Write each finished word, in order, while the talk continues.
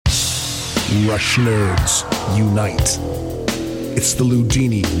Rush nerds, unite. It's the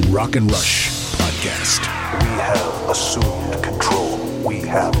Ludini Rock and Rush podcast. We have assumed control. We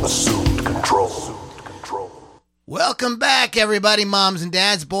have assumed control. Welcome back, everybody, moms and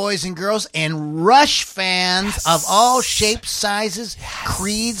dads, boys and girls, and Rush fans of all shapes, sizes,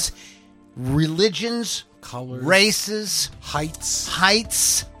 creeds, religions, colors, races, heights,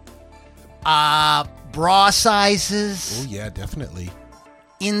 bra sizes. Oh yeah, definitely.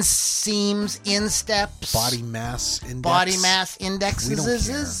 Inseams, insteps, Body mass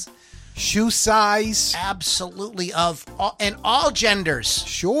indexes, shoe size, absolutely and all genders.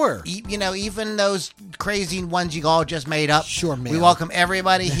 Sure. Even those crazy ones you all just made up. Sure, man. We welcome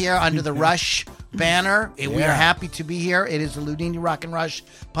everybody here under the Rush banner. We are happy to be here. It is the Ludini Rock and Rush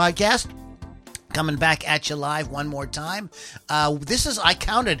podcast. Coming back at you live one more time. I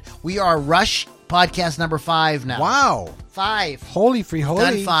counted. We are Rush podcast number 5 now. Wow. 5. Holy free holy.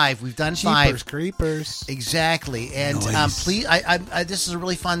 We've done 5. We've done 5. Jeepers creepers. Exactly. And Nice. please, this is a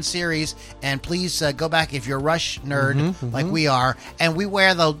really fun series. And please go back if you're a Rush nerd like we are. And we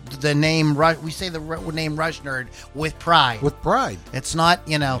wear the name Rush. We say the name Rush nerd with pride. With pride. It's not,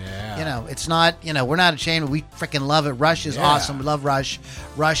 it's not, we're not ashamed. We freaking love it. Rush is awesome. We love Rush.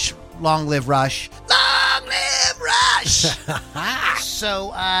 Rush, long live Rush. Long live Rush.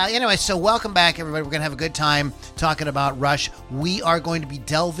 So welcome back, everybody. We're going to have a good time talking about Rush. We are going to be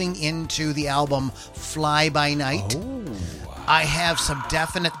delving into the album Fly By Night. Oh. I have some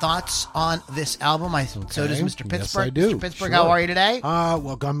definite thoughts on this album. So does Mr. Pittsburgh. Yes, I do. Mr. Pittsburgh, Sure. how are you today?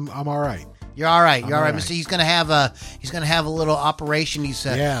 Well, I'm all right. You're all right. I'm all right. He's gonna have a little operation. He's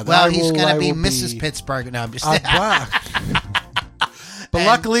I gonna be will Mrs. be- Pittsburgh. No, I'm just Wow. But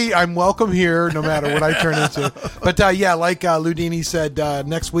luckily, I'm welcome here no matter what I turn into. But like Ludini said,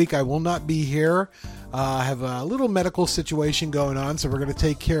 next week I will not be here. I have a little medical situation going on, so we're going to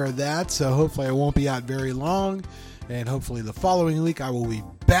take care of that. So hopefully I won't be out very long. And hopefully the following week I will be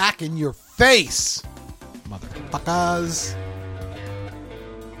back in your face, motherfuckers.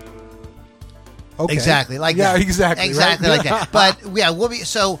 Okay. Exactly like that. Yeah, exactly. Exactly right? like that. But we'll be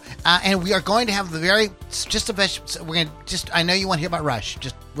and we are going to have the very I know you want to hear about Rush.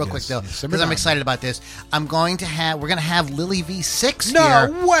 Just real quick though, because I'm excited about this. We're going to have Lily V6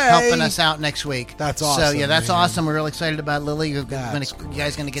 here helping us out next week. That's awesome. So that's man. awesome. We're really excited about Lily. You That's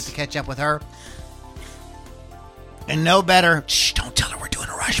guys going to get to catch up with her. And no better. Shh! Don't tell her we're doing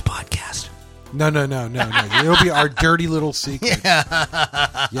a Rush podcast. No. It'll be our dirty little secret.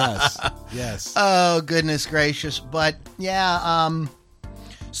 Yeah. Yes. Oh, goodness gracious. But,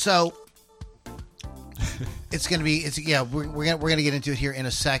 so it's going to be, we're going to get into it here in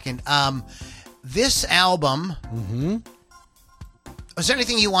a second. This album, is there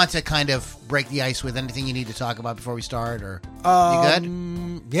anything you want to kind of break the ice with? Anything you need to talk about before we start? Or you good?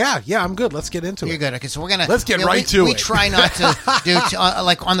 Yeah, I'm good. Let's get into it. You're good. Okay, so let's get right to it. We try not to do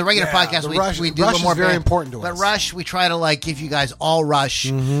like on the regular podcast. We do Rush a more is very important to us. But Rush, we try to give you guys all Rush.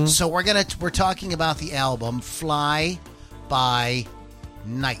 So we're talking about the album Fly By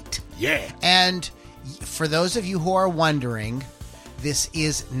Night. Yeah. And for those of you who are wondering, this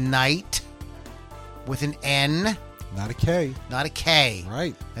is Night with an N. Not a K. Not a K.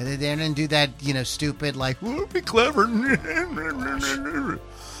 Right. And they didn't do that, stupid, we'll be clever.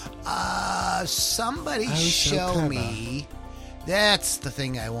 Somebody show me. That's the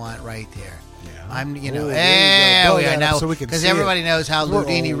thing I want right there. Yeah. I'm, there you there go. we are now. So we can because see everybody it. knows how We're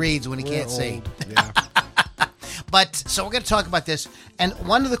Ludini old. reads when he can't see. Yeah. But, so we're going to talk about this. And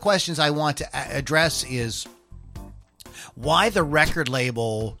one of the questions I want to address is why the record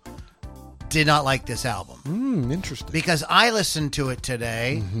label did not like this album. Interesting. Because I listened to it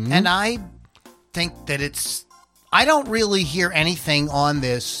today, and I think that I don't really hear anything on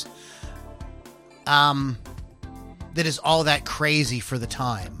this that is all that crazy for the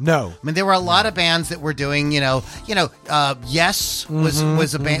time. No. I mean, there were a lot of bands that were doing, Yes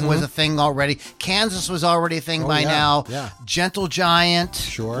was a band, was a thing already. Kansas was already a thing by now. Yeah. Gentle Giant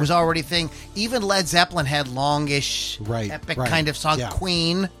Sure. was already a thing. Even Led Zeppelin had longish, epic kind of song. Yeah.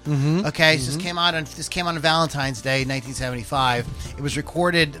 Queen. Okay, so this came out on Valentine's Day, 1975. It was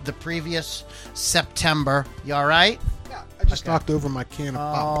recorded the previous September. You all right? Yeah, I just knocked over my can of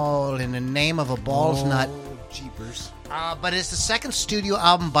pop. Oh, in the name of a balls nut. Jeepers. But it's the second studio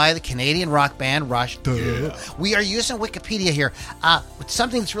album by the Canadian rock band Rush. Duh. We are using Wikipedia here.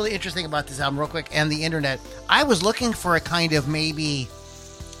 Something that's really interesting about this album, real quick, and the internet. I was looking for a kind of maybe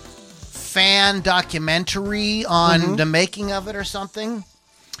fan documentary on the making of it or something,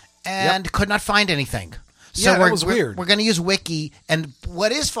 and could not find anything. So that was weird. We're going to use Wiki. And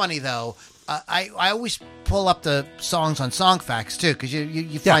what is funny, though, I always pull up the songs on Songfacts too, because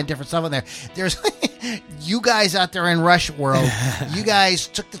you find different stuff on there. There's you guys out there in Rush world, you guys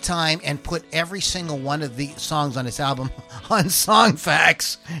took the time and put every single one of the songs on this album on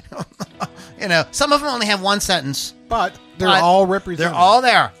Songfacts. You know, some of them only have one sentence, but they're all represented. They're all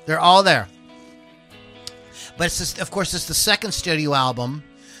there. They're all there. But it's just, of course, it's the second studio album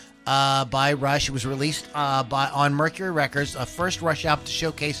by Rush. It was released on Mercury Records, a first Rush album to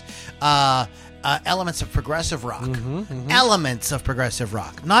showcase elements of progressive rock. Elements of progressive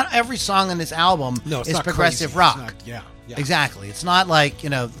rock. Not every song on this album is progressive rock. Yeah, exactly. It's not like, you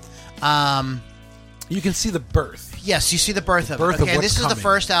know. You can see the birth. Yes, you see the birth of it. Okay, this is the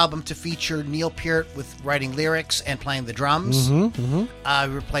first album to feature Neil Peart with writing lyrics and playing the drums. He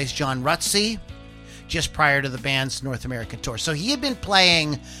replaced John Rutsey just prior to the band's North American tour. So he had been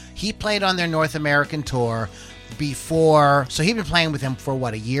playing, he played on their North American tour before, so he'd been playing with him for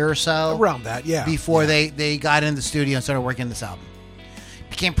what, a year or so? Around that, yeah. Before they got in the studio and started working on this album.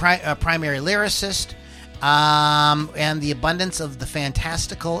 Became a primary lyricist, and the abundance of the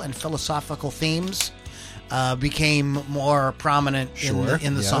fantastical and philosophical themes became more prominent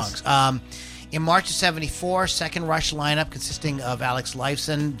in the songs. In March of 74, second Rush lineup consisting of Alex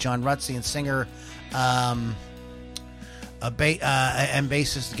Lifeson, John Rutsey, and singer and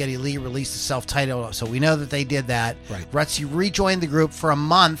bassist Geddy Lee released the self-titled, so we know that they did that. Right. Rutsey rejoined the group for a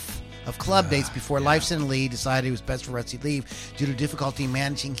month of club dates before Lifeson and Lee decided it was best for Rutsey to leave due to difficulty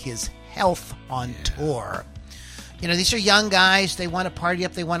managing his health on tour. You know, these are young guys. They want to party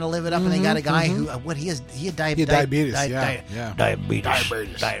up. They want to live it up. And they got a guy who, he had diabetes. Diabetes.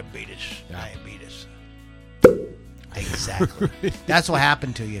 Exactly. That's what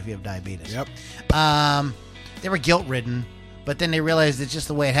happened to you if you have diabetes. Yep. They were guilt-ridden, but then they realized it's just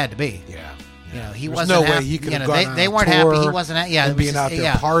the way it had to be. Yeah. You know, he There's wasn't no way happy. he could have They gone weren't on happy. tour He wasn't happy. Yeah, and being out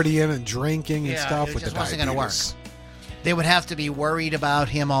there partying and drinking and stuff it with just the wasn't going to work. diabetes. They would have to be worried about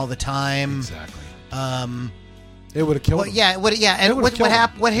him all the time. Exactly. It would have killed him. Yeah, it would. Yeah, and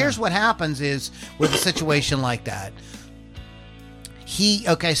what here's what happens is with a situation like that.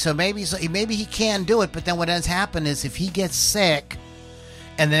 So maybe he can do it, but then what has happened is if he gets sick,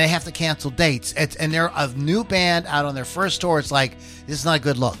 and then they have to cancel dates, and they're a new band out on their first tour, it's like this is not a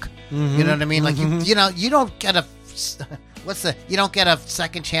good look. You know what I mean? Like you don't get a you don't get a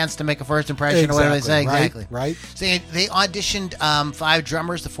second chance to make a first impression or whatever they say. Exactly. Right. So they auditioned 5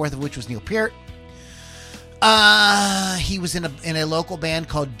 drummers, the fourth of which was Neil Peart. He was in a local band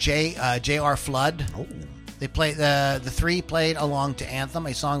called J.R. Flood. Oh. They played the 3 played along to Anthem,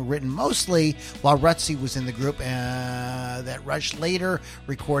 a song written mostly while Rutsey was in the group, that Rush later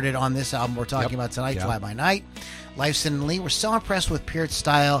recorded on this album we're talking about tonight, Fly By Night. Lifeson and Lee were so impressed with Peart's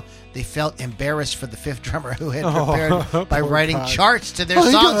style, they felt embarrassed for the 5th drummer who had prepared by writing charts to their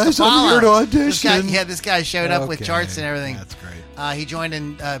songs to follow. I'm here to audition. This guy showed up with charts and everything. That's great. He joined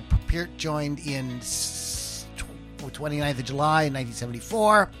in. Peart joined in 29th of July in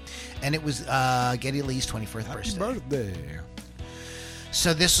 1974, and it was Geddy Lee's 21st birthday.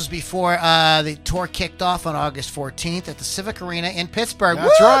 So this was before the tour kicked off on August 14th at the Civic Arena in Pittsburgh.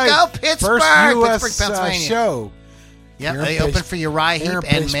 That's right. Go Pittsburgh! First U.S. Pittsburgh, Pennsylvania. Show. Yeah, they opened for Uriah Heep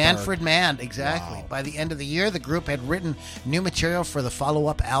and Manfred Mann. Exactly. Wow. By the end of the year, the group had written new material for the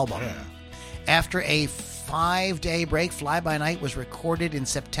follow-up album. Yeah. After a 5-day break, Fly By Night was recorded in in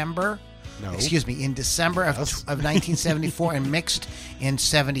December of 1974 and mixed in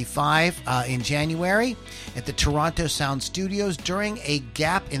 75 in January at the Toronto Sound Studios during a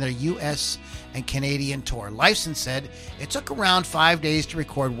gap in their U.S. and Canadian tour. Lifeson said it took around 5 days to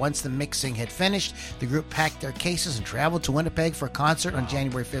record. Once the mixing had finished, the group packed their cases and traveled to Winnipeg for a concert on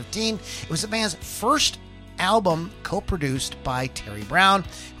January 15. It was the band's first album co-produced by Terry Brown,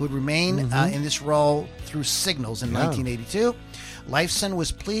 who would remain in this role through Signals in 1982. Lifeson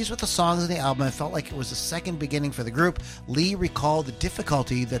was pleased with the songs of the album and felt like it was a second beginning for the group. Lee recalled the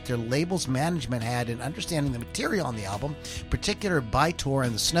difficulty that their label's management had in understanding the material on the album, particularly By Tour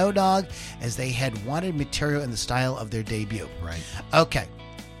and the Snow Dog, as they had wanted material in the style of their debut. Right. Okay.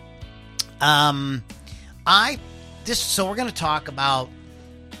 So we're going to talk about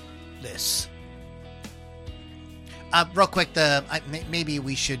this. Real quick, maybe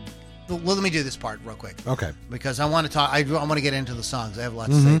we should. Well, let me do this part real quick. Okay. Because I want to talk. I want to get into the songs. I have a lot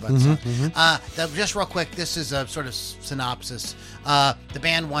to say about the songs. Just real quick, this is a sort of synopsis. The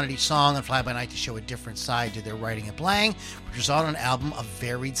band wanted each song on Fly By Night to show a different side to their writing and playing, which resulted in an album of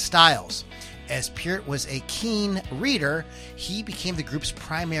varied styles. As Peart was a keen reader, he became the group's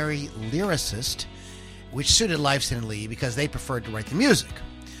primary lyricist, which suited Lifeson and Lee because they preferred to write the music.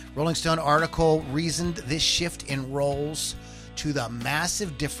 Rolling Stone article reasoned this shift in roles to the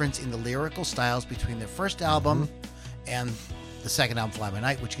massive difference in the lyrical styles between their first album and the second album, Fly By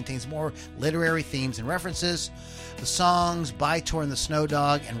Night, which contains more literary themes and references. The songs By-Tor and the Snow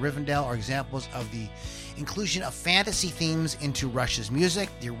Dog and Rivendell are examples of the inclusion of fantasy themes into Rush's music.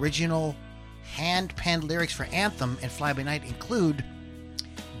 The original hand-penned lyrics for Anthem and Fly By Night include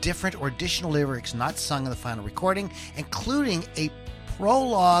different or additional lyrics not sung in the final recording, including a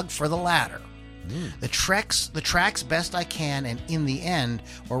prologue for the latter. The tracks Best I Can and In the End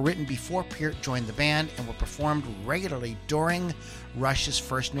were written before Peart joined the band and were performed regularly during Rush's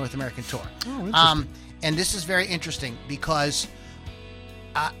first North American tour. And this is very interesting because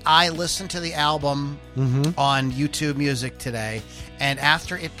I listened to the album on YouTube Music today, and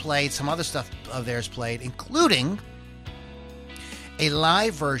after it played, some other stuff of theirs played, including a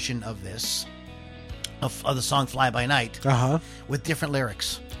live version of this, of the song Fly By Night, with different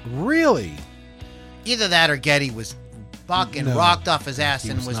lyrics. Really? Either that or Getty was fucking rocked off his ass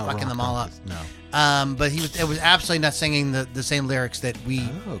and was fucking them all up. But it was absolutely not singing the same lyrics that we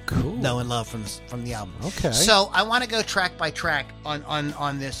know and love from the album. Okay. So I want to go track by track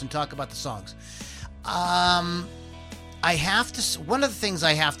on this and talk about the songs. One of the things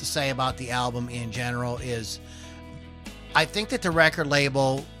I have to say about the album in general is I think that the record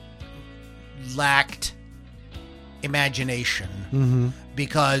label lacked imagination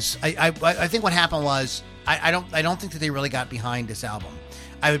because I think what happened was I don't think that they really got behind this album.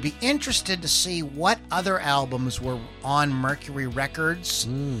 I would be interested to see what other albums were on Mercury Records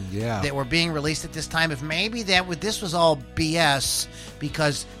that were being released at this time. If maybe this was all BS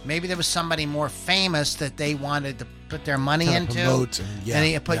because maybe there was somebody more famous that they wanted to put their money into,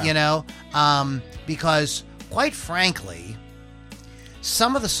 because quite frankly,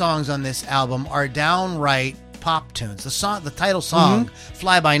 some of the songs on this album are downright pop tunes. The title song,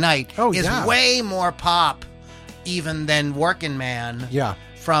 "Fly By Night," is way more pop even than "Working Man." Yeah.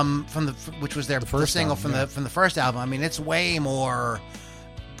 From which was the single from the first album. I mean, it's way more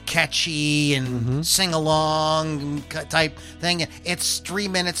catchy and sing along type thing. It's 3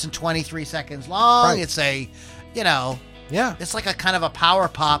 minutes and 23 seconds long. Right. It's it's like a kind of a power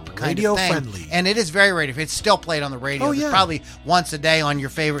pop kind radio of thing. Friendly. And it is very radio. It's still played on the radio. It's probably once a day on your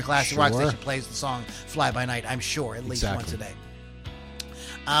favorite classic rock station plays the song "Fly By Night." I'm sure at least once a day.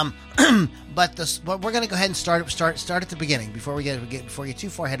 But we're going to go ahead and start at the beginning before we get too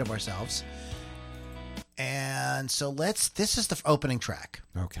far ahead of ourselves. And so this is the opening track.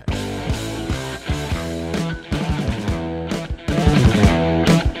 Okay.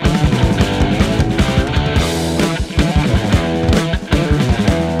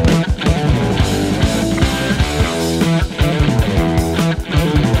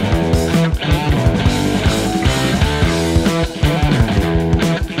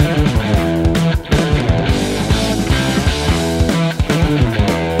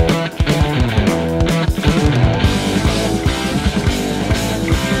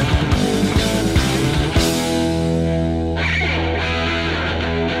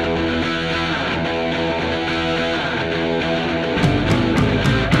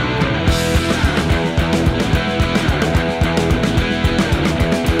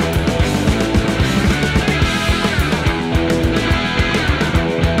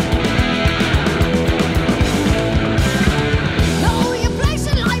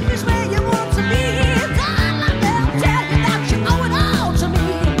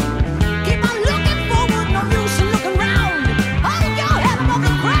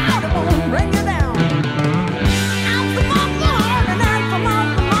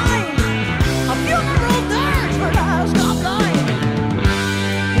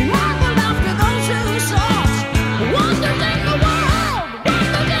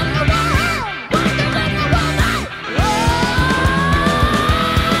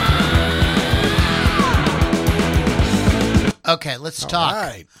 Okay, let's talk.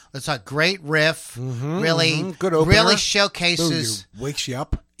 Right. Let's talk. Great riff. Really, good opener. Really showcases. Wakes you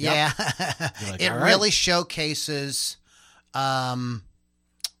up. Yeah, Like, it really showcases Neil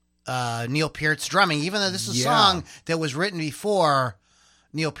Peart's drumming. Even though this is a song that was written before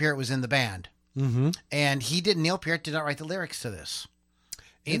Neil Peart was in the band, and Neil Peart did not write the lyrics to this.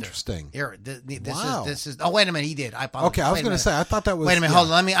 Either. Interesting. Here, Wow. This is. Oh, wait a minute. He did. I apologize. Okay, I was going to say. I thought that was. Wait a minute.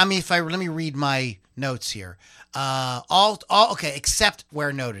 Hold on. Let me read my notes here. Okay, except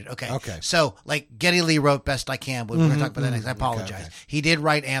where noted. Okay. So, like Geddy Lee wrote "Best I Can," but we're going to talk about that next. I apologize. Okay. He did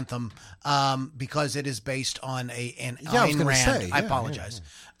write "Anthem" because it is based on an Ayn Rand. I apologize.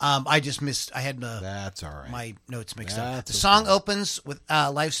 I just missed. I had That's all right. My notes mixed up. The song opens with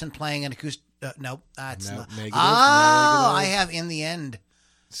Lifeson playing an acoustic. No, that's not. Negative, I have "In the End."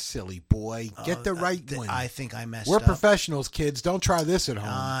 Silly boy. Get the right one. I think I messed We're up. professionals, kids. Don't try this at home.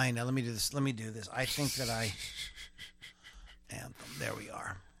 I know. Let me do this. I think that Anthem. There we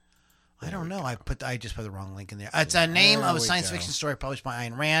are. I don't know. I just put the wrong link in there. It's a name of a science fiction story published by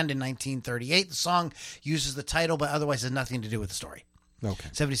Ayn Rand in 1938. The song uses the title, but otherwise has nothing to do with the story. Okay.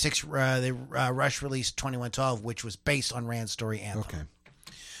 76, Rush released 2112, which was based on Rand's story Anthem.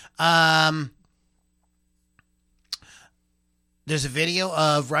 Okay. There's a video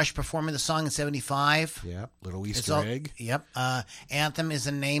of Rush performing the song in 75. Yep. Little Easter egg. Yep. Anthem is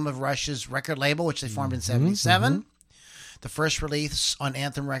the name of Rush's record label, which they formed in 77. Mm-hmm. The first release on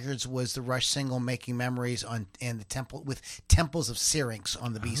Anthem Records was the Rush single "Making Memories" and the Temple with Temples of Syrinx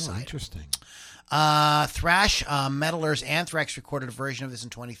on the B-side. Interesting. Thrash metalers Anthrax recorded a version of this in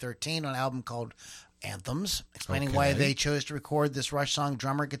 2013 on an album called Anthems, explaining why they chose to record this Rush song.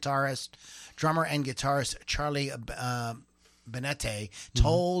 Drummer and guitarist Charlie Benette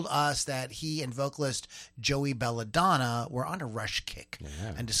told us that he and vocalist Joey Belladonna were on a Rush kick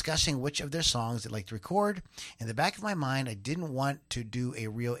and discussing which of their songs they'd like to record. In the back of my mind, I didn't want to do a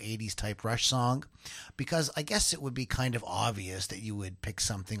real 80s type Rush song because I guess it would be kind of obvious that you would pick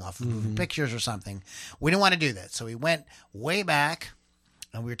something off of moving pictures or something. We didn't want to do that, so we went way back.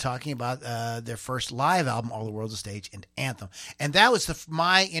 And we were talking about their first live album, All the World's a Stage, and Anthem. And that was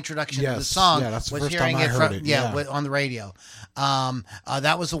my introduction to the song. Yeah, that's the was first hearing time I heard it. on the radio.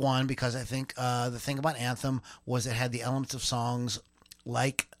 That was the one because I think the thing about Anthem was it had the elements of songs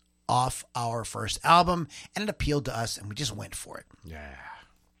like off our first album, and it appealed to us, and we just went for it. Yeah.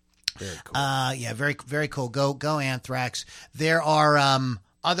 Very cool. Very, very cool. Go Anthrax. There are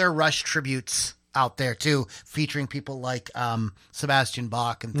other Rush tributes out there too, featuring people like Sebastian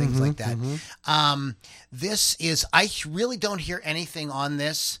Bach and things like that. This is, I really don't hear anything on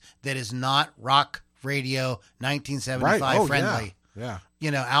this that is not rock radio 1975 friendly. Yeah.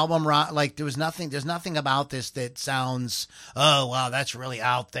 You know, album rock, like there's nothing about this that sounds, oh wow, that's really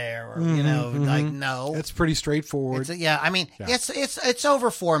out there, or you know, like no. It's pretty straightforward. It's over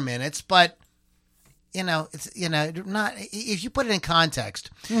 4 minutes, but it's not if you put it in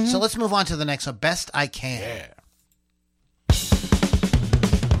context. So let's move on to the next one. Best I Can. Yeah.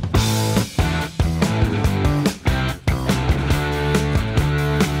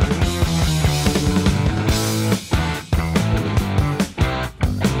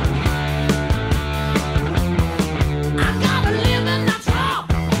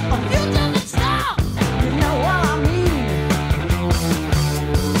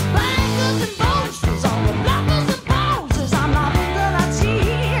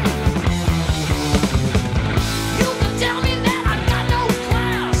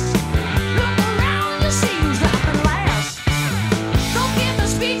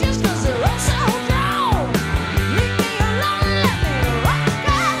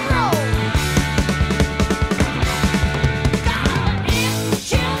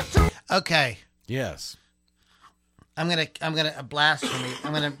 Okay. Yes. I'm gonna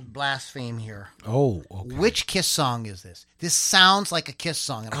blaspheme here. Oh, okay. Which Kiss song is this? This sounds like a Kiss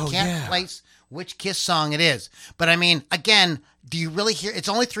song, and I can't place which Kiss song it is. But I mean, again, do you really hear? It's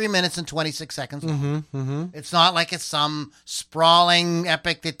only 3 minutes and 26 seconds long. It's not like it's some sprawling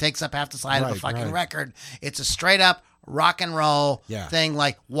epic that takes up half the side of a fucking record. It's a straight up rock and roll thing.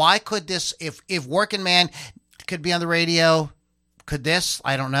 Like, why could this? If Working Man could be on the radio, could this?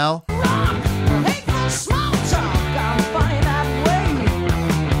 I don't know.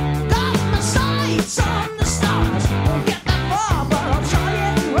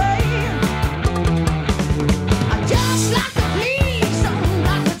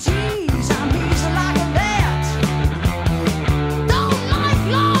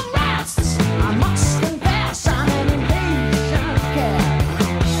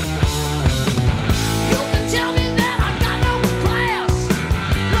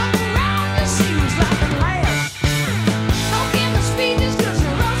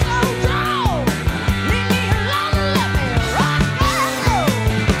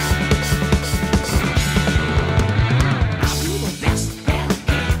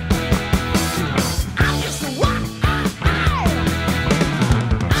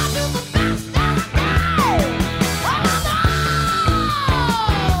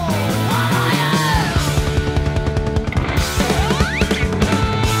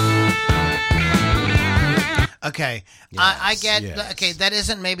 Okay, I get. Yes. Okay, that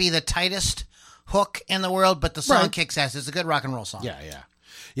isn't maybe the tightest hook in the world, but the song kicks ass. It's a good rock and roll song. Yeah.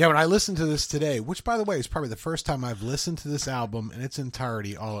 When I listened to this today, which by the way is probably the first time I've listened to this album in its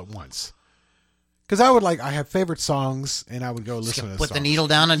entirety all at once, because I have favorite songs, and I would go listen to this. Put the needle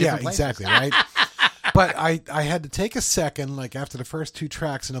down on different places. Exactly, right. But I had to take a second, like after the first two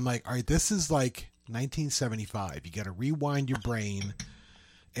tracks, and I'm like, all right, this is like 1975. You got to rewind your brain.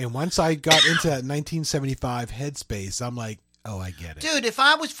 And once I got into that 1975 headspace, I'm like, oh, I get it. Dude, if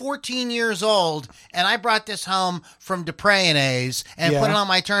I was 14 years old and I brought this home from Dupre and A's and put it on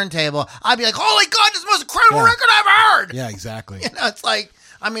my turntable, I'd be like, holy God, this is the most incredible record I've heard. Yeah, exactly. You know, it's like,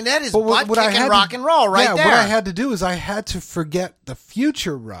 I mean, that is butt-kicking rock and roll right there. What I had to do is I had to forget the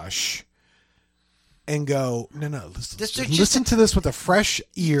future Rush and go, no, listen to this with a fresh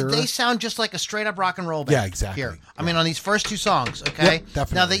ear. They sound just like a straight-up rock and roll band. Yeah, exactly. Here. I mean, on these first two songs, okay? Yep,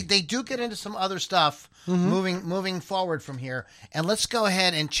 definitely. Now, they do get into some other stuff moving forward from here. And let's go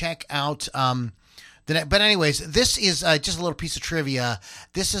ahead and check out... But anyways, this is just a little piece of trivia.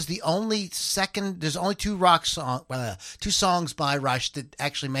 This is the only there's only two songs by Rush that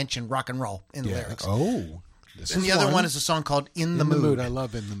actually mention rock and roll in the lyrics. Oh. And the other one is a song called In the Mood. I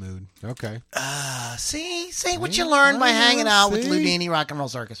love In the Mood. Okay. See what you learned by hanging out with Ludini Rock and Roll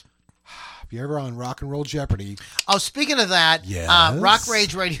Circus. If you're ever on Rock and Roll Jeopardy. Oh, speaking of that,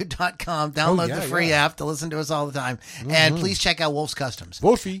 rockrageradio.com. Download the free app to listen to us all the time. And please check out Wolf's Customs.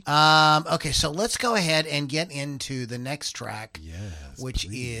 Wolfie. Okay, so let's go ahead and get into the next track, which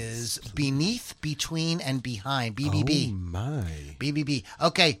is Beneath, Between, and Behind. BBB. Oh, my. BBB.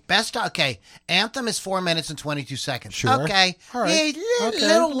 Okay, Anthem is 4 minutes and 22 seconds. Sure. Okay. All right. Yeah,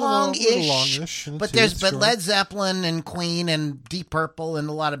 little longish. longish. But Led Zeppelin and Queen and Deep Purple and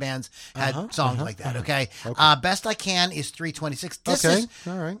a lot of bands had songs like that. Okay. Best I Can is 3:26. This is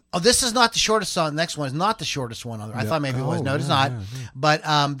all right. Oh, this is not the shortest song. The next one is not the shortest one. I thought maybe it was. No, it's not. But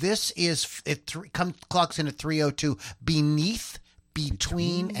this is clocks in at 3:02. Beneath,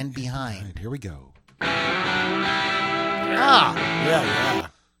 Between, and Behind. Here we go. Yeah.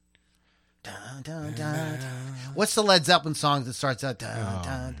 Dun, dun, dun. What's the Led Zeppelin song that starts out?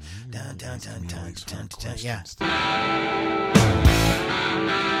 Dun, dun, dun, dun, dun, dun, dun, yeah.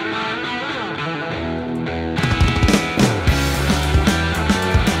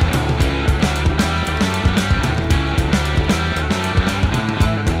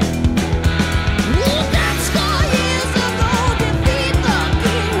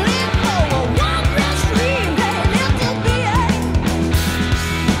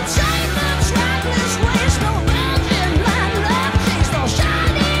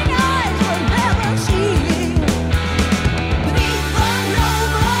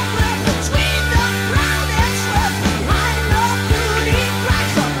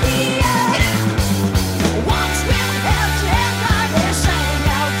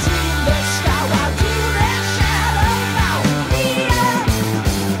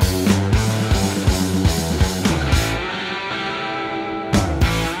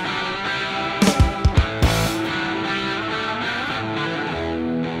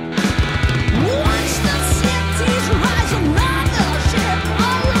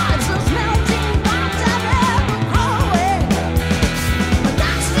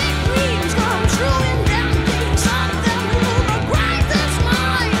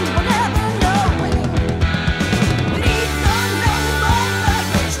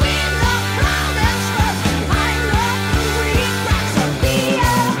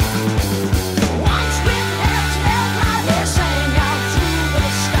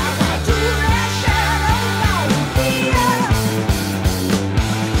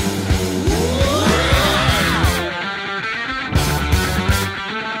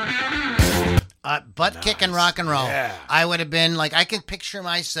 Butt-kicking rock and roll. Yeah. I would have been like, I can picture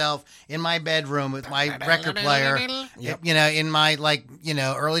myself in my bedroom with my record player, in my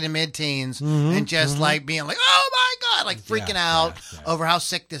early to mid-teens, and just like being like, oh my God, like freaking out over how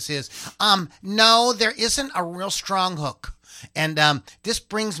sick this is. No, there isn't a real strong hook. And this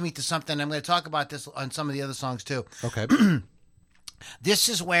brings me to something. I'm going to talk about this on some of the other songs too. Okay. This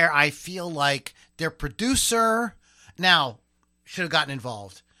is where I feel like their producer now should have gotten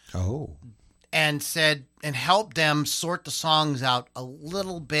involved. Oh. And help them sort the songs out a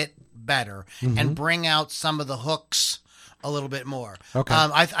little bit better and bring out some of the hooks a little bit more. Okay.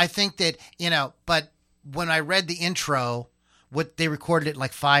 I think that, but when I read the intro, they recorded it in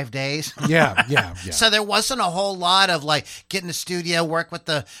like 5 days. Yeah. So there wasn't a whole lot of like get in the studio, work with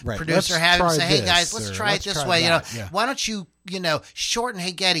the producer, have him say, hey guys, let's try it this way. Why don't you, shorten,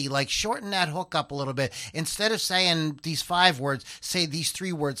 hey Getty, like shorten that hook up a little bit. Instead of saying these 5 words, say these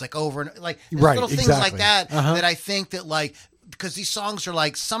 3 words like over and like little things like that that I think that like, because these songs are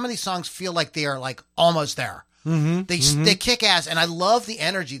like, some of these songs feel like they are like almost there. They kick ass, and I love the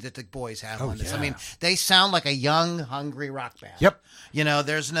energy that the boys have on this. Yeah. I mean, they sound like a young, hungry rock band. Yep.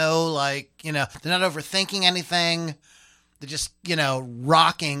 There's no like, they're not overthinking anything. They're just,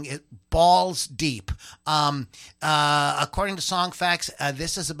 rocking it balls deep. According to Song Facts,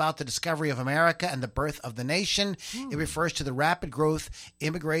 this is about the discovery of America and the birth of the nation. It refers to the rapid growth,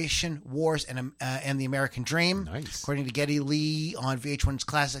 immigration, wars, and the American dream. Nice. According to Geddy Lee on VH1's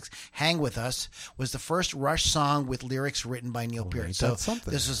Classics, "Hang With Us" was the first Rush song with lyrics written by Neil Peart. ain't So that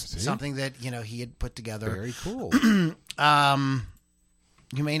something? this is See? something that he had put together. Very cool.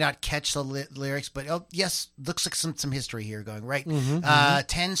 You may not catch the lyrics, but yes, looks like some history here going, right?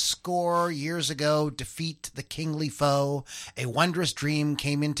 10 score years ago, defeat the kingly foe. A wondrous dream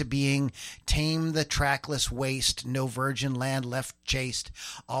came into being. Tame the trackless waste. No virgin land left chaste.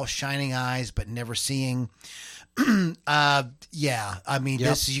 All shining eyes, but never seeing. Yeah, I mean,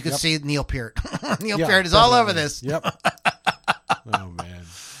 this you can see Neil Peart. Neil Peart is all over this. Yep. Oh man.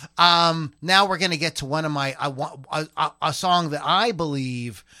 Now we're going to get to one of my a song that I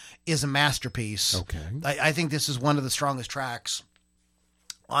believe is a masterpiece. Okay. I think this is one of the strongest tracks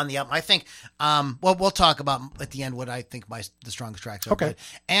on the album. I think. Well, we'll talk about at the end what I think the strongest tracks are. Okay. But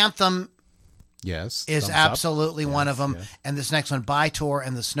Anthem Yes. is thumbs up. absolutely one of them, yes. and this next one, By Tour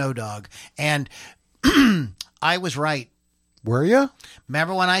and the Snow Dog, and I was right. Were you?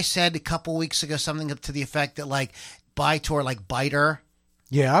 Remember when I said a couple weeks ago something to the effect that By Tour, biter.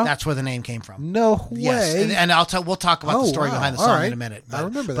 Yeah. That's where the name came from. No Yes, way. and we'll talk about the story wow. behind the All song right. in a minute. I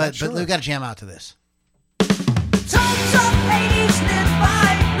remember that, sure. But we've got to jam out to this. Tons of ladies lit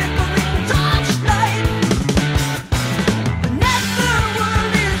by flickering torchlight. The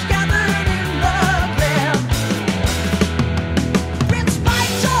netherworld is gathered in the glare. Prince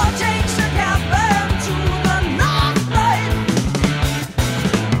Vitor takes a cabin to the north light.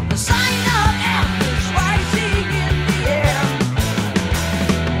 The sign of F is rising in the air.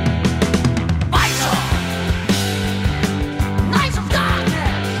 Vitor, Knights of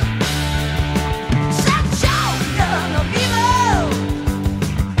Darkness. Set champion of evil.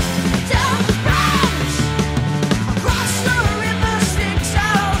 Tell the friends across the river sticks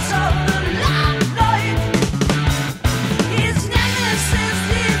out of the limelight. His nemesis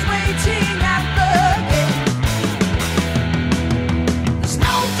is waiting at the gate. The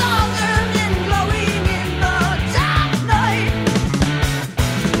snow dog and glowing in the dark night.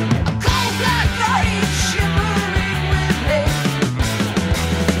 A cold black light shimmering with hate.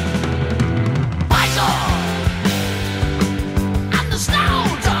 Vital and the snow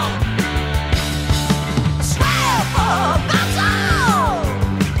dog swear for battle.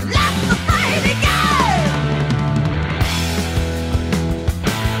 Let the fray begin.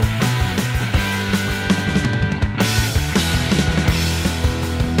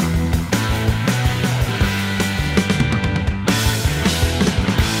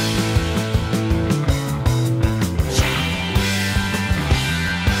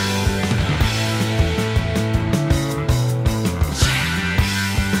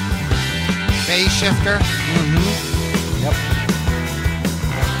 Phase shifter. Yep.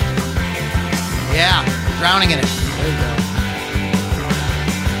 Yeah, drowning in it. There you go.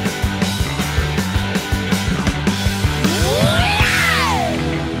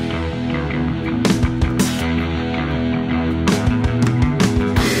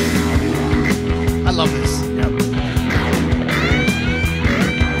 I love this.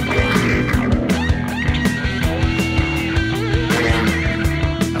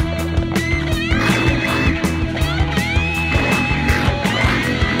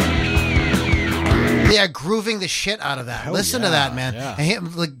 Yeah, grooving the shit out of that. Hell Listen to yeah, that, man. yeah.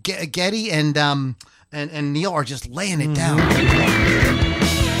 And Geddy and Neil are just laying it down.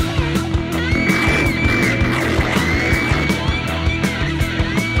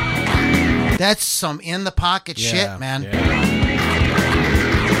 That's some in the pocket shit, man. Yeah.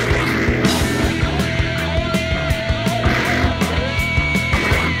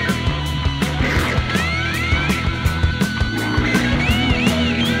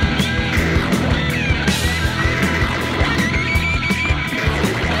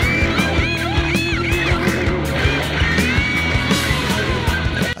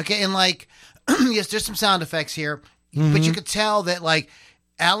 Okay, and yes, there's some sound effects here, but you could tell that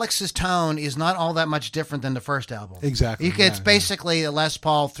Alex's tone is not all that much different than the first album. Exactly, It's yeah, basically a Les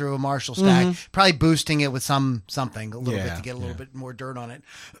Paul through a Marshall stack, probably boosting it with something a little bit Yeah, to get a little yeah. bit more dirt on it.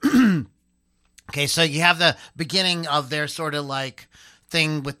 Okay, so you have the beginning of their sort of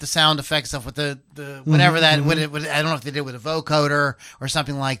thing with the sound effects stuff with the whatever that I don't know if they did with a vocoder or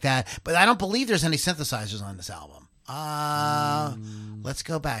something like that, but I don't believe there's any synthesizers on this album. Let's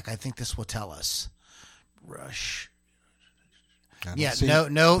go back. I think this will tell us. Rush. I don't Yeah, see-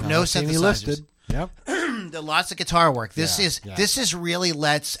 no I don't see any synthesizers. listed. Yep. lots of guitar work. This Yeah. is really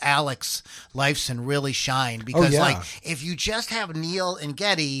lets Alex Lifeson really shine because yeah. like if you just have Neil and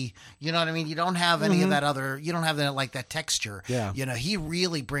Geddy, you know what I mean. You don't have any of that other. You don't have that like that texture. Yeah. You know, he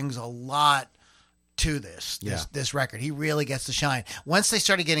really brings a lot to this record. He really gets to shine. Once they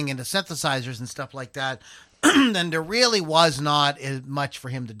started getting into synthesizers and stuff like that, then there really was not as much for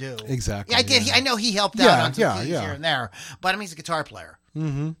him to do. Exactly. Yeah, I did. Yeah. I know he helped out on some Yeah, things yeah. here and there, but I mean, he's a guitar player.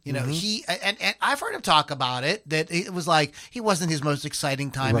 Mm-hmm, you know, he and I've heard him talk about it that it was like he wasn't his most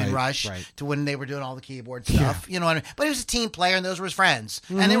exciting time in Rush to when they were doing all the keyboard stuff. You know what I mean? But he was a team player, and those were his friends,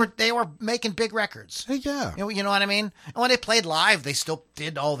 and they were making big records. Hey, yeah. You know what I mean? And when they played live, they still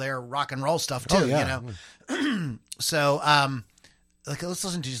did all their rock and roll stuff too. yeah. You know, so like let's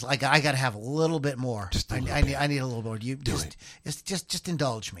listen to just like I got to have a little bit more. I need a little more. You just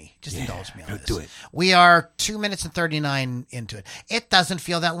indulge me. Just indulge me on this. Do it. We are 2 minutes and 39 into it. It doesn't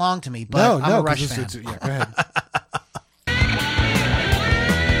feel that long to me, but I'm a Rush fan. Yeah, go ahead.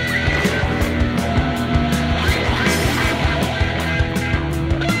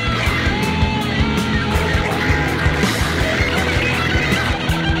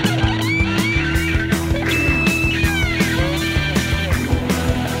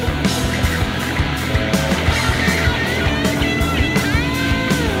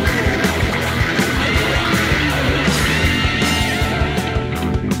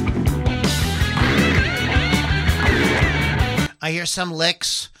 I hear some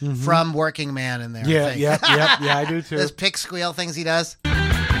licks from Working Man in there. Yeah, I think. yeah, I do too. Those pick squeal things he does.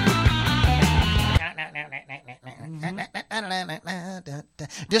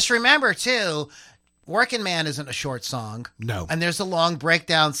 Just remember, too, Working Man isn't a short song. No. And there's a long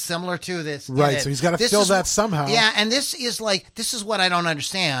breakdown similar to this. in Right, it. so he's got to This fill is- that somehow. Yeah, and this is what I don't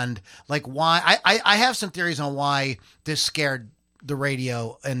understand. Like, why? I have some theories on why this scared the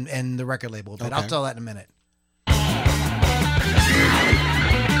radio and the record label, but I'll Okay. tell that in a minute.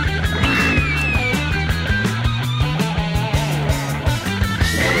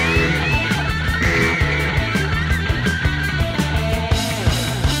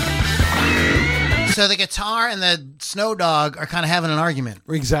 So the guitar and the Snow Dog are kind of having an argument.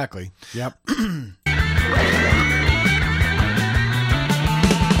 Exactly. Yep.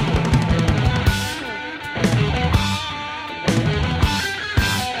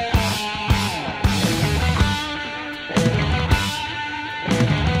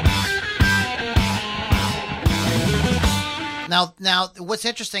 Now, what's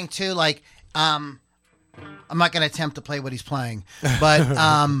interesting too, like, I'm not going to attempt to play what he's playing,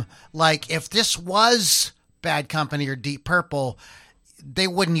 but like, if this was Bad Company or Deep Purple, they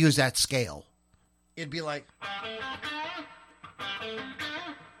wouldn't use that scale. It'd be like.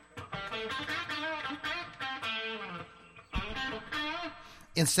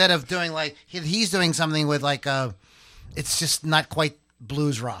 Instead of doing like he's doing something with like it's just not quite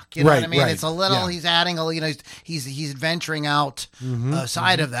blues rock. You know what I mean? Right. It's a little. Yeah. He's adding a. You know, he's venturing out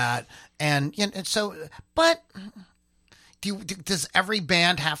side of that, and so. But does every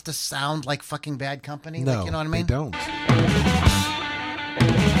band have to sound like fucking Bad Company? No, Like, you know what I mean? they don't.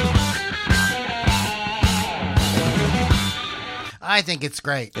 I think it's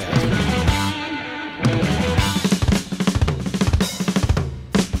great.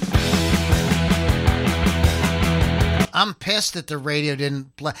 I'm pissed that the radio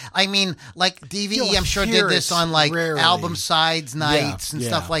didn't play. I mean, like DVE, You'll I'm sure hear did this it on like rarely. album sides nights and yeah.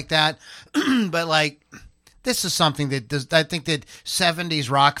 stuff like that. But like, this is something that I think that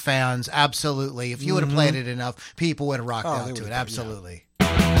 70s rock fans absolutely, if you would have played it enough, people would have rocked they out to would've it. played, yeah. Absolutely.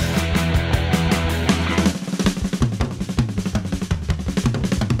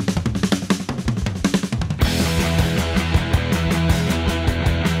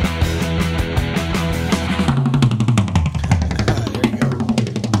 There you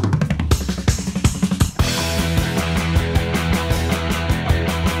go.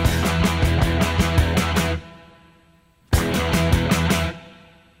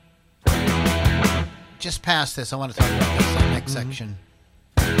 Just past this, I want to talk about this next section.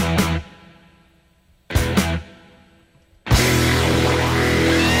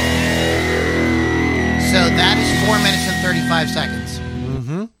 So that is 4 minutes and 35 seconds.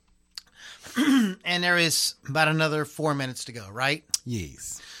 Mm-hmm. And there is about another 4 minutes to go, right?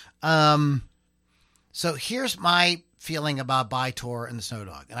 Yes. So here's my feeling about By Tour and the Snow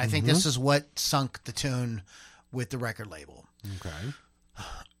Dog. And I think this is what sunk the tune with the record label. Okay.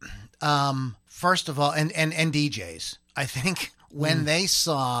 First of all, and DJs, I think when they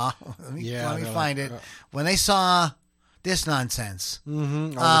saw, let me Yeah, find they're find like, it. When they saw this nonsense.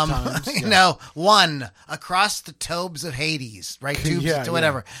 Mm-hmm. All the times. Yeah. You know, 1, Across the Tobes of Hades, right? Tubes, Yeah, to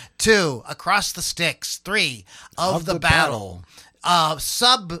whatever. 2, Across the Sticks. 3, Of the Battle.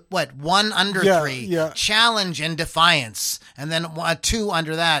 1 under Yeah, 3, yeah. Challenge and Defiance, and then 2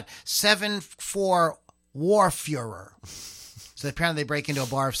 under that, 7-4 War Führer. So apparently they break into a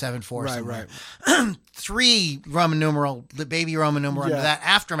bar of 7-4. Right. 3 Roman numeral, the baby Roman numeral under that,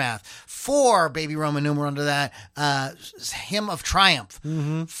 Aftermath. 4 baby Roman numeral under that, Hymn of Triumph.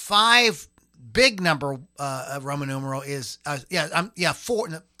 5 big number Roman numeral is 4.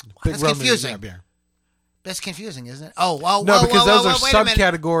 No, that's confusing. Yeah. That's confusing, isn't it? No, because those are wait a minute.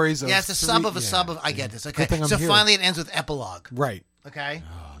 subcategories. Yeah, it's a sub of a sub of. I get this. Okay, Good thing I'm so here. finally it ends with epilogue. Right. Okay,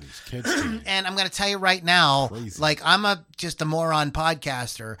 Oh, these kids. Today. and I'm going to tell you right now, Crazy. like I'm just a moron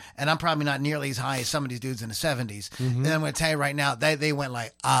podcaster, and I'm probably not nearly as high as some of these dudes in the 70s. And I'm going to tell you right now, they went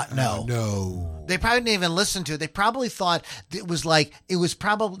like, no. No. They probably didn't even listen to it. They probably thought they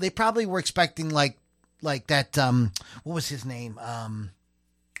probably were expecting like that. What was his name?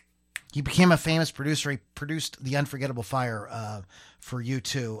 He became a famous producer. He produced The Unforgettable Fire for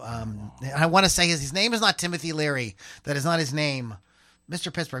U2. I want to say his name is not Timothy Leary. That is not his name.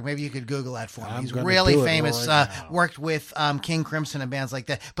 Mr. Pittsburgh, maybe you could Google that for me. I'm He's gonna really do it famous. right now. Worked with King Crimson and bands like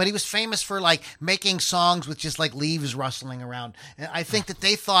that. But he was famous for like making songs with just like leaves rustling around. And I think that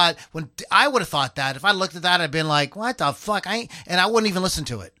they thought, when I would have thought that, if I looked at that, I'd been like, what the fuck? And I wouldn't even listen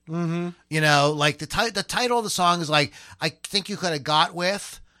to it. Mm-hmm. You know, like the title of the song is like, I think you could have got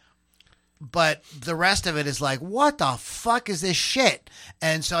with. But the rest of it is like, what the fuck is this shit?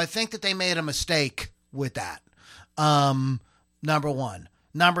 And so I think that they made a mistake with that. Number 1.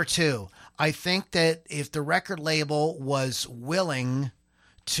 Number 2, I think that if the record label was willing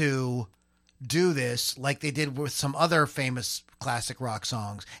to do this like they did with some other famous classic rock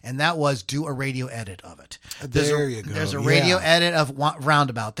songs, and that was do a radio edit of it. There you go. There's a radio edit of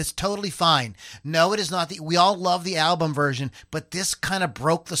Roundabout. That's totally fine. No, it is not. We all love the album version, but this kind of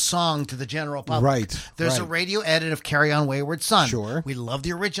broke the song to the general public. Right. There's a radio edit of Carry On Wayward Son. Sure. We love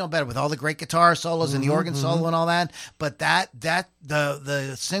the original better with all the great guitar solos and the organ solo and all that. But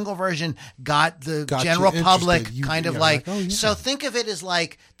the single version got the Got you general public interested. kind of You're like, like, oh, yeah. So think of it as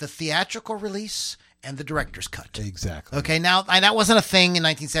like the theatrical release and the director's cut. Exactly. Okay, now that wasn't a thing in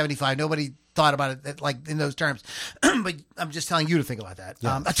 1975. Nobody thought about it like in those terms. But I'm just telling you to think about that.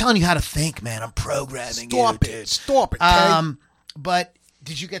 Yeah. I'm telling you how to think, man. I'm programming you. Dude. Stop it. Kay. But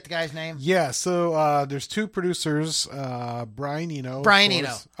did you get the guy's name? Yeah, so there's 2 producers, Brian Eno. of Brian course.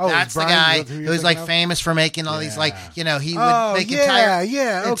 Eno. Oh, That's the Brian, guy is that who you're who's like thinking of? famous for making all these like, you know, he would Oh, make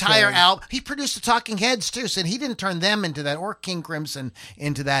yeah, entire okay. album. He produced the Talking Heads too, so he didn't turn them into that or King Crimson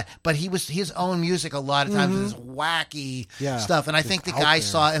into that, but he was his own music a lot of times this wacky Yeah, stuff. And I just think the out guys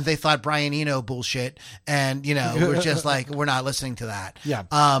there. saw and they thought Brian Eno bullshit, and you know, we're just like we're not listening to that. Yeah.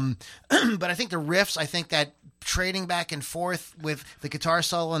 But I think the riffs, I think that trading back and forth with the guitar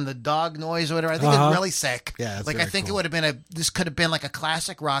solo and the dog noise or whatever, I think it's really sick. Yeah, it's like I very think cool. it would have been this could have been like a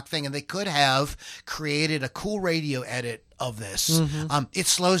classic rock thing, and they could have created a cool radio edit of this. It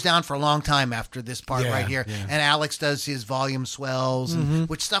slows down for a long time after this part Yeah, right here, yeah. and Alex does his volume swells and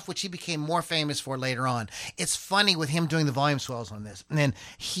which he became more famous for later on. It's funny with him doing the volume swells on this, and then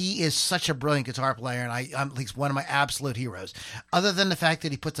he is such a brilliant guitar player, and I'm he's one of my absolute heroes. Other than the fact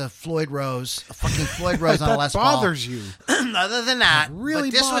that he puts a fucking Floyd Rose on a That Les Paul. bothers you. Other than that, really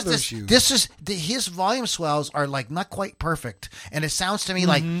but bothers you. His volume swells are like not quite perfect, and it sounds to me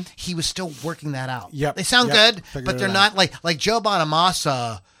like he was still working that out. Yep, They sound yep, good, figured but it they're out. not like Joe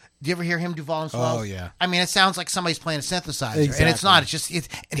Bonamassa. Do you ever hear him do volume swells? Oh, yeah. I mean, it sounds like somebody's playing a synthesizer, and it's Exactly. not. It's just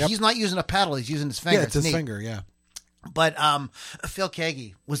he's not using a pedal; he's using his finger. Yeah, it's his neat. finger, yeah. But Phil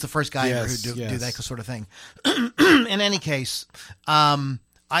Kagi was the first guy ever who Yes, do yes. that sort of thing. In any case,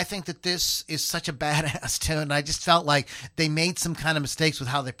 I think that this is such a badass tune. I just felt like they made some kind of mistakes with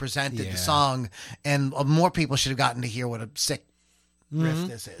how they presented Yeah. the song, and more people should have gotten to hear what a sick Mm-hmm. riff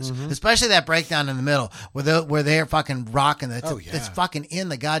this is. Especially that breakdown in the middle where they're fucking rocking it. Oh, yeah. It's fucking in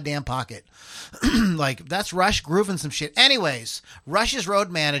the goddamn pocket. Like, that's Rush grooving some shit. Anyways, Rush's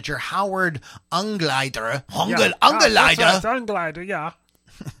road manager, Howard Unglider, Unglider, yeah.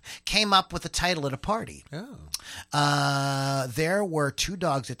 came up with the title at a party. There were 2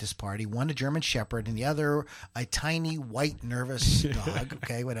 dogs at this party, one a German Shepherd and the other a tiny white nervous dog.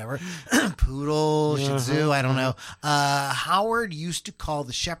 Okay, whatever. Poodle, Shih Tzu, I don't know. Howard used to call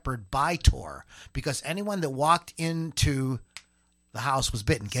the Shepherd Bytor because anyone that walked into the house was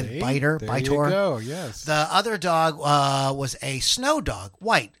bitten. Get it? Biter, There Bytor. you go, yes. The other dog was a snow dog,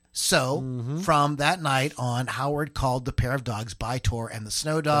 white. So from that night on, Howard called the pair of dogs Bytor and the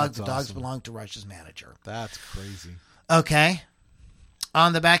Snow Dog. That's the dogs awesome. belonged to Rush's manager. That's crazy. Okay.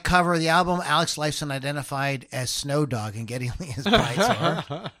 On the back cover of the album, Alex Lifeson identified as Snow Dog and Geddy Lee as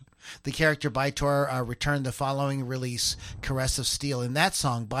Bytor. The character Bytor returned the following release, Caress of Steel. In that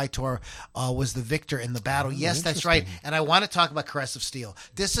song, Bytor was the victor in the battle. Yes, that's right. And I want to talk about Caress of Steel.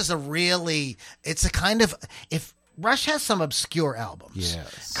 This is it's a kind of, if Rush has some obscure albums.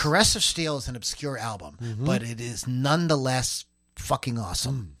 Yes. Caress of Steel is an obscure album, but it is nonetheless fucking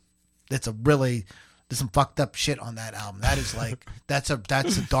awesome. There's some fucked up shit on that album. That is like that's a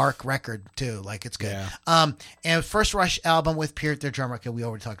dark record too. Like it's good. Yeah. And first Rush album with Peart, their drummer. Okay, we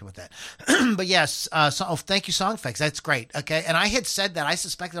already talked about that. But yes, thank you, Song Effects. That's great. Okay, and I had said that I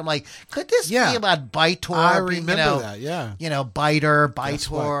suspected. I'm like, could this be about Bytor? I remember that. Yeah. Bytor, Guess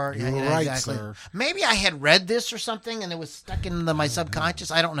what? Bytor. You were right, sir. Maybe I had read this or something, and it was stuck in my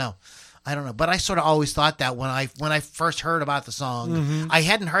subconscious. I don't know, but I sort of always thought that when I first heard about the song, I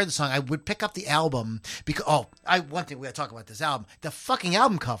hadn't heard the song. I would pick up the album because one thing we got to talk about this album, the fucking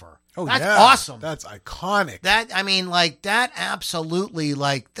album cover. Oh, that's yeah. awesome. That's iconic. That absolutely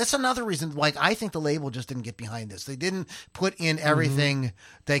that's another reason. Like I think the label just didn't get behind this. They didn't put in everything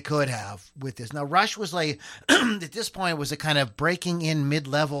they could have with this. Now Rush was like at this point was a kind of breaking in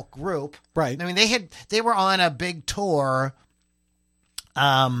mid-level group. Right. I mean they were on a big tour.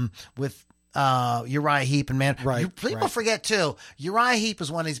 With Uriah Heep and man, right, people forget too. Uriah Heep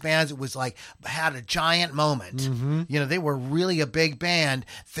is one of these bands that was like had a giant moment. They were really a big band,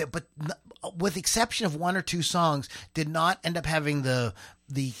 but with exception of one or two songs, did not end up having the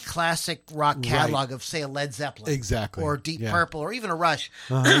classic rock catalog of say a Led Zeppelin, exactly, or Deep Purple, or even a Rush.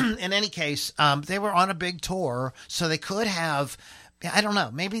 In any case, they were on a big tour, so they could have. I don't know.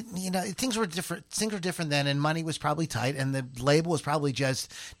 Maybe, things were different. Things were different then, and money was probably tight, and the label was probably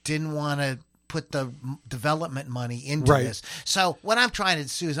just didn't want to put the development money into this. So what I'm trying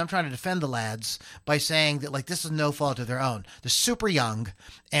to do is I'm trying to defend the lads by saying that like this is no fault of their own. They're super young,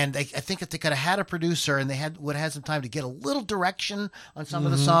 and I think if they could have had a producer and they would have had some time to get a little direction on some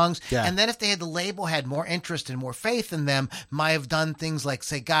of the songs, and then if they had the label had more interest and more faith in them, might have done things like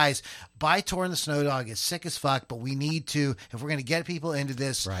say, guys, Bytor and the Snow Dog is sick as fuck, but we need to, if we're going to get people into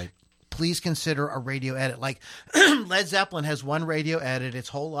this, please consider a radio edit. Like Led Zeppelin has one radio edit. It's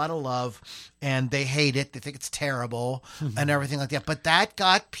Whole Lot of Love, and they hate it. They think it's terrible and everything like that. But that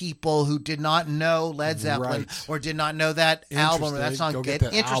got people who did not know Led Zeppelin or did not know that album or that song get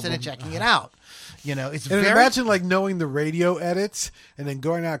interested in checking it out. It's and very... imagine like knowing the radio edits and then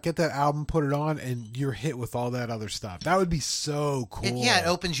going out, get that album, put it on, and you're hit with all that other stuff. That would be so cool. It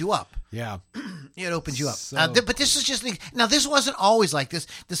opens you up. Yeah. It opens you up. But this is just... Now, this wasn't always like this.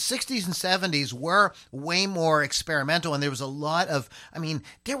 The 60s and 70s were way more experimental, and there was a lot of... I mean,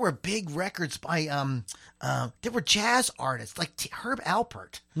 there were big records by... there were jazz artists, like Herb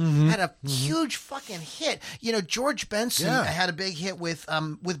Alpert had a huge fucking hit. George Benson had a big hit with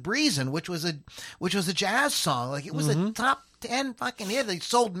Breezin', which was a jazz song. Like, it was a top 10 fucking hit. They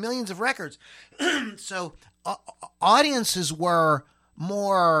sold millions of records. So audiences were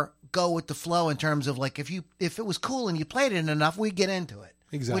more... go with the flow in terms of like if it was cool and you played it enough, we'd get into it.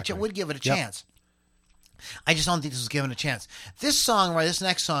 Exactly. Which it would give it a chance. I just don't think this was given a chance. This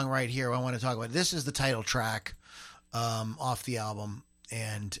next song right here I want to talk about. This is the title track off the album,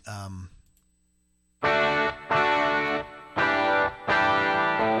 and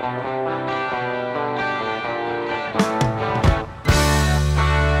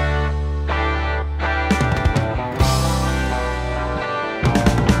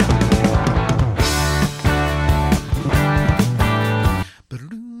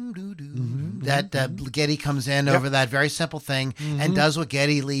that Geddy comes in over that very simple thing and does what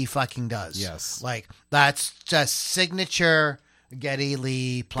Geddy Lee fucking does. Yes. Like, that's just signature Geddy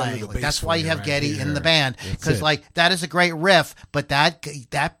Lee playing. Like, that's why you have Geddy in the band. Because, like, that is a great riff, but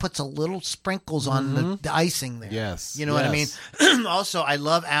that puts a little sprinkles on the icing there. Yes. You know what I mean? Also, I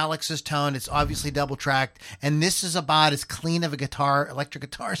love Alex's tone. It's obviously double-tracked, and this is about as clean of a electric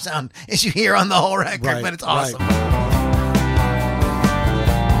guitar sound as you hear on the whole record, but it's awesome.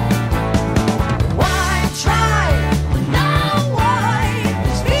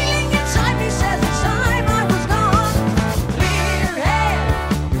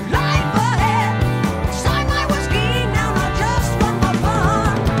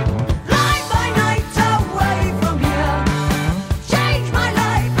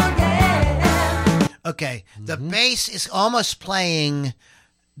 Okay, the bass is almost playing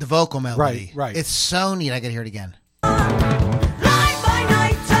the vocal melody. Right. It's so neat. I gotta hear it again. Boom,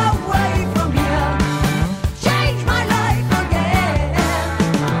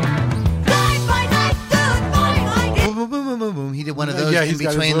 boom, boom, boom, boom, boom. He did one of those in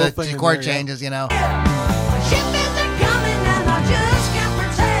between the chord changes, you know.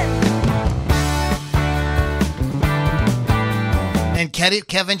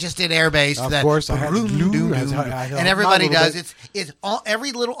 Kevin just did air bass. Of that course, I had to boom, do- doom, that's doom, how- doom. I helped and him everybody out a little does. It's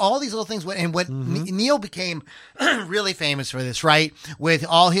all these little things. And what Neil became really famous for this, right? With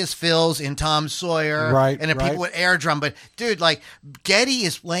all his fills in Tom Sawyer, Right, and then right. people would air drum. But dude, like Getty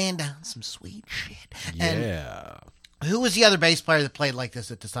is laying down some sweet shit. And Yeah. who was the other bass player that played like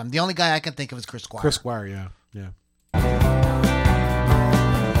this at this time? The only guy I can think of is Chris Squire. Chris Squire, yeah.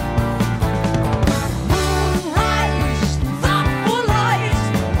 Moonrise, thoughtful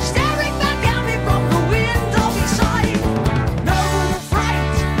eyes, staring back at me from the window beside. No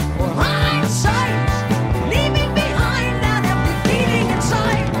fright or hindsight, leaving behind that empty feeling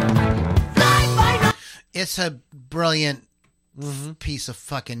inside. Fly by night. It's a brilliant piece of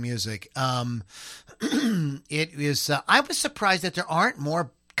fucking music. It is. I was surprised that there aren't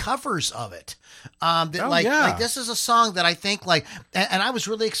more covers of it. Like this is a song that I think and I was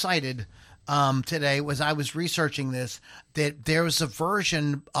really excited today was I was researching this that there was a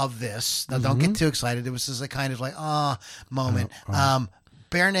version of this. Now don't get too excited. It was just a kind of like moment.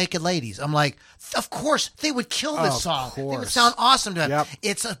 Bare Naked Ladies. I'm like, of course they would kill this Of song. It would course. sound awesome to them. Yep.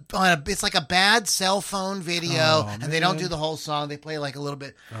 It's like a bad cell phone video, and they don't man. do the whole song. They play like a little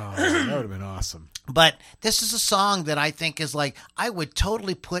bit. Oh, that would have been awesome. But this is a song that I think is like I would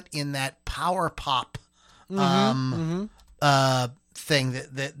totally put in that power pop thing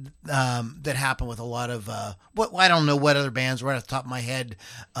that happened with a lot of I don't know what other bands right off the top of my head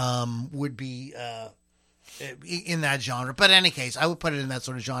would be in that genre. But in any case, I would put it in that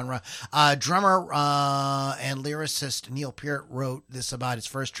sort of genre. Drummer and lyricist Neil Peart wrote this about his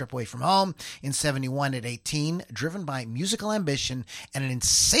first trip away from home in 1971 at 18, driven by musical ambition and an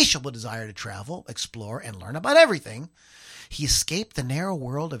insatiable desire to travel, explore, and learn about everything. He escaped the narrow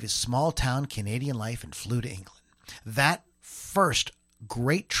world of his small-town Canadian life and flew to England. That first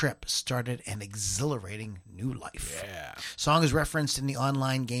great trip started an exhilarating new life. Yeah. Song is referenced in the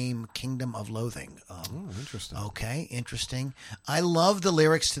online game Kingdom of Loathing. Interesting. Okay, interesting. I love the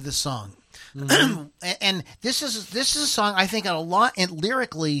lyrics to this song. And this is a song I think a lot and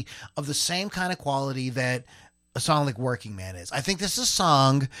lyrically of the same kind of quality that a song like Working Man is. I think this is a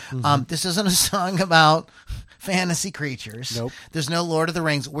song. This isn't a song about fantasy creatures. Nope. There's no Lord of the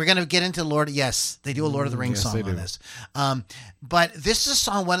Rings. We're going to get into Lord. Yes, they do a Lord of the Rings yes, song they on do. this. But this is a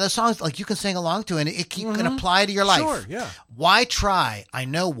song, one of those songs like you can sing along to, and it can apply to your life. Sure, yeah. Why try? I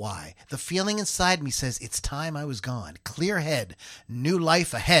know why. The feeling inside me says it's time I was gone. Clear head, new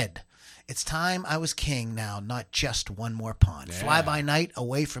life ahead. It's time I was king now, not just one more pawn. Yeah. Fly by night,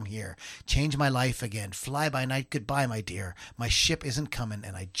 away from here. Change my life again. Fly by night, goodbye, my dear. My ship isn't coming,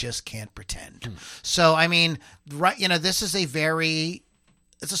 and I just can't pretend. So, I mean, right? This is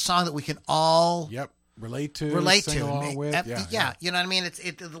it's a song that we can all Yep. Relate to. relate sing to. along with. Yeah, you know what I mean?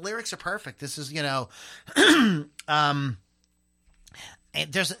 The lyrics are perfect. This is,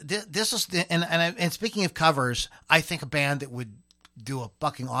 and speaking of covers, I think a band that would do a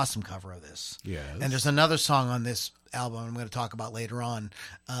fucking awesome cover of this. Yes. And there's another song on this album I'm going to talk about later on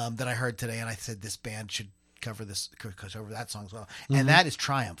that I heard today, and I said this band should cover that song as well. And that is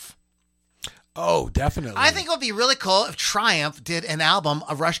Triumph. Oh, definitely. I think it would be really cool if Triumph did an album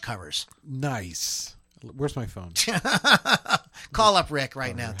of Rush covers. Nice. Where's my phone? Call up Rick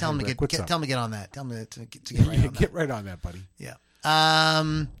right now. Tell him to Rick, get what's up? tell him to get on that. Tell him to get right on that. Get right on that, buddy. Yeah.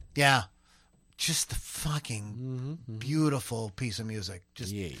 Yeah. Just the fucking beautiful piece of music.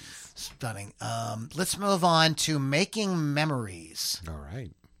 Just Yes. stunning. Let's move on to Making Memories. All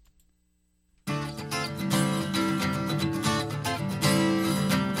right.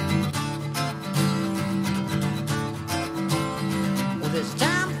 Well, there's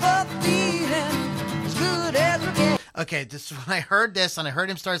time for feeling as good as we can. Okay, when I heard this and I heard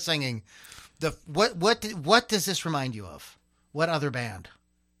him start singing, what does this remind you of? What other band?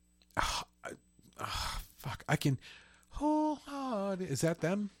 Fuck. I can. Oh, is that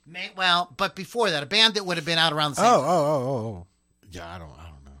them? Well, but before that, a band that would have been out around the same. Oh. Yeah, I don't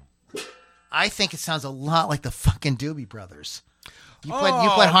know. I think it sounds a lot like the fucking Doobie Brothers. You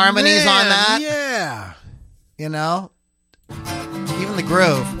put harmonies on that, Yeah. even the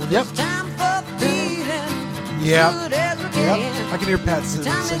groove. Yep. Time for feeling Yeah. as good as we Yep. can. I can hear Pat sing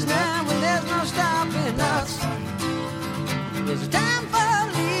Time is that. now when there's no stopping us. There's a time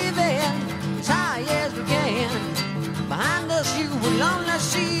for living as high as we can. Behind us you will only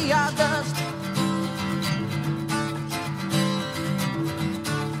see our dust.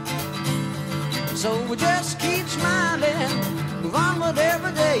 So we just keep smiling, move onward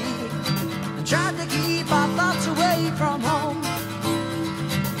every day, and try to keep our thoughts away from home.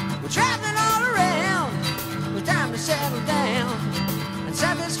 We're traveling all around, it's time to settle down and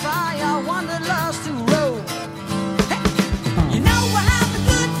satisfy our wanderlust to roam. Hey, you know we're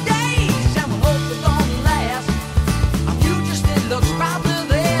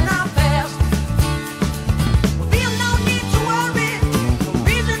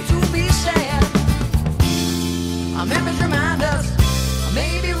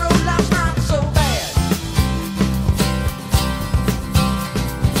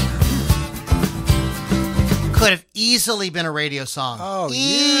easily been a radio song. Oh,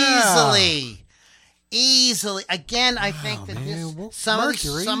 yeah. Easily. Again, I think that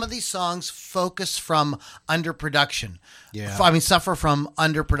some of these songs focus from underproduction. Yeah. Suffer from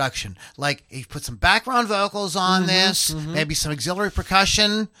underproduction. Like, you put some background vocals on this, maybe some auxiliary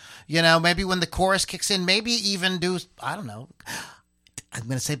percussion, maybe when the chorus kicks in, maybe even do, I don't know, I'm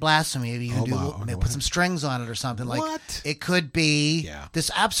going to say blasphemy. Maybe even put some strings on it or something. Like, What? It could be, this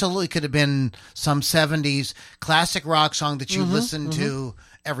absolutely could have been some 70s classic rock song that you listen to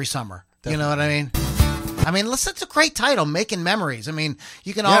every summer. Definitely. You know what I mean? It's a great title, Making Memories.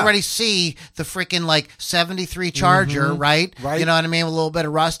 You can already see the freaking 73 Charger, right? You know what I mean? With a little bit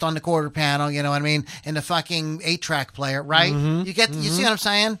of rust on the quarter panel, you know what I mean? And the fucking 8-track player, right? You see what I'm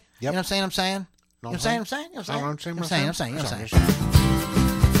saying? Yep. You know what I'm saying? No, You know what I'm saying? I'm saying.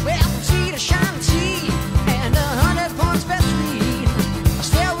 Well, see the shining sea and 100 points best read.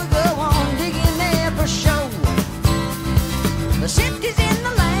 Still we go on digging there for show. The cities in the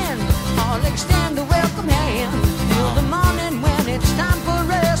land all extend a welcome hand till the morning when it's time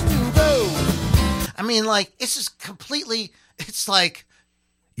for us to go. This is completely, it's like,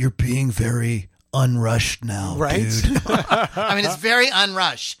 you're being very unrushed now, right? Dude. It's very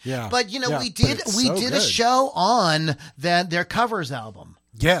unrushed. Yeah. But, we did good. a show on their covers album.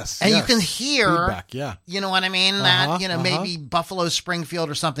 Yes. And you can hear feedback, yeah. You know what I mean? That, maybe Buffalo Springfield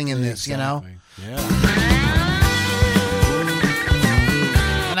or something in this, Yeah.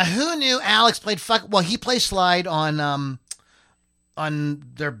 Now, who knew Alex played he plays slide on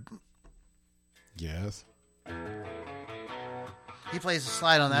their... Yes. He plays a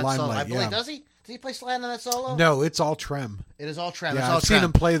slide on that Limelight, solo. I believe, yeah. Does he? Does he play slide on that solo? No, it's all trem. It is all trem. Yeah, It's all I've trem. seen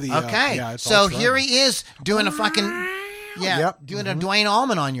him play the... Okay. it's all trem. Here he is doing a fucking... Yeah, Yep. doing a Dwayne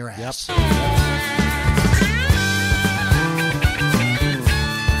Allman on your ass. Yep.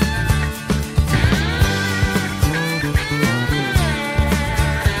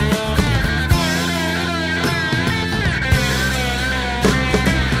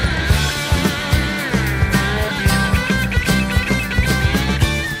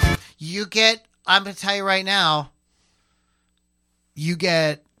 I'm going to tell you right now, you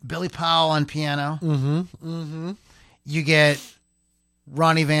get Billy Powell on piano. You get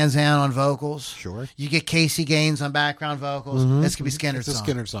Ronnie Van Zant on vocals. Sure. You get Casey Gaines on background vocals. This could be Skinner's It's a song.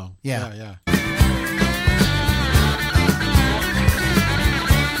 Skinner song. Yeah. Yeah.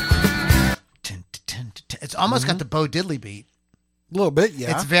 It's almost got the Bo Diddley beat. A little bit,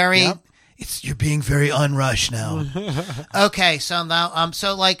 yeah. It's very... Yep. You're being very unrushed now. Okay, so now,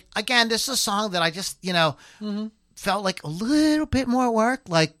 again, this is a song that I just, felt like a little bit more work,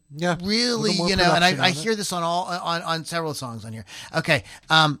 really, and I hear this on several songs on here. Okay,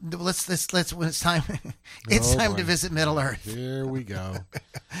 let's when it's time, to visit Middle Earth. Here we go.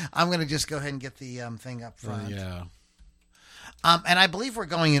 I'm gonna just go ahead and get the thing up front. Yeah. And I believe we're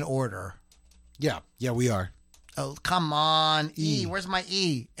going in order. Yeah, we are. Oh, come on, E. Where's my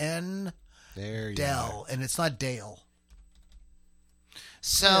E? N. There you Dell, go. and it's not Dale.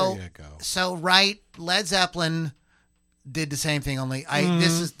 So, There you go. So right, Led Zeppelin did the same thing. Only I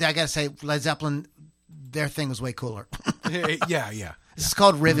gotta say, Led Zeppelin, their thing was way cooler. Yeah. This is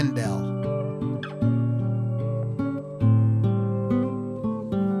called Rivendell.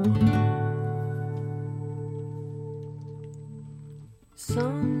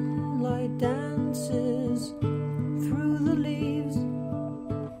 Sunlight dances through the leaves.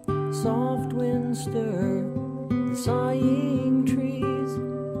 Soft winds stir the sighing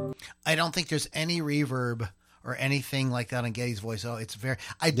trees. I don't think there's any reverb or anything like that on Geddy's voice. Oh, it's very.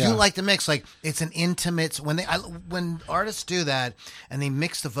 I do like the mix. Like, it's an intimate. When artists do that and they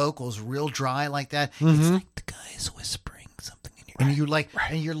mix the vocals real dry like that, it's like the guy's whispering something in your ear,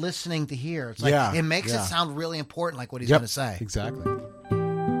 and and you're listening to hear. It's like it makes it sound really important, like what he's going to say. Exactly.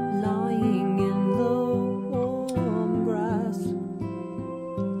 Lying in the warm grass,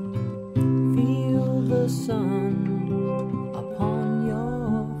 feel the sun upon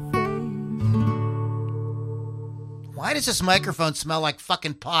your face. Why does this microphone smell like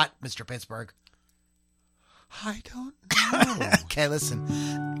fucking pot, Mr. Pittsburgh? I don't know. Okay, listen.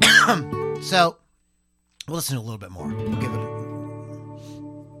 So, we'll listen to a little bit more. We'll give it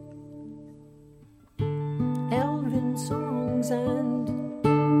Elven songs and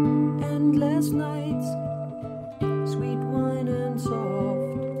endless nights, sweet wine and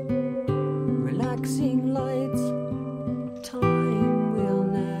soft, relaxing lights. Time will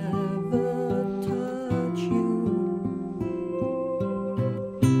never touch you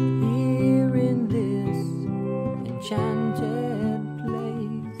here in this enchanted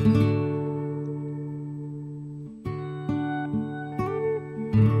place.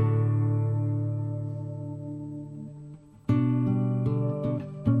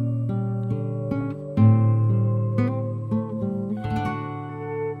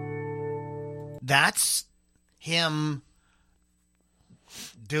 that's him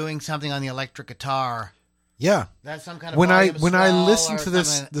doing something on the electric guitar. Yeah. That's some kind of when I swell listened or to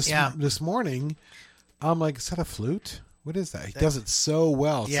this something. this morning, I'm like, is that a flute? What is that? He does it so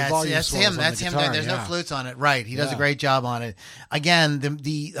well. It's the volume that's swells him. on That's the him. guitar, There's no yeah. flutes on it. Right. He does a Yeah. great job on it. Again,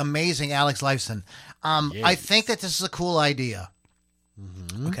 the amazing Alex Lifeson. I think that this is a cool idea.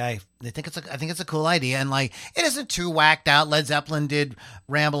 Mm-hmm. Okay, I think it's a cool idea, and like it isn't too whacked out. Led Zeppelin did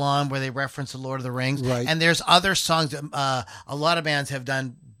 "Ramble On," where they reference the Lord of the Rings, Right. and there's other songs that a lot of bands have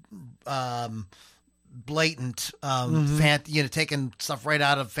done. Blatant, taking stuff right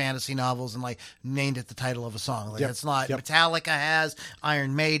out of fantasy novels and like named it the title of a song. Like Yep. it's not Yep. Metallica has,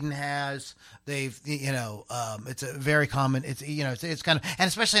 Iron Maiden has. They've, it's a very common. It's it's kind of, and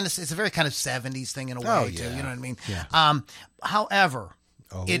especially in this, it's a very kind of 70s thing in a way Oh, too. yeah. You know what I mean? Yeah. However,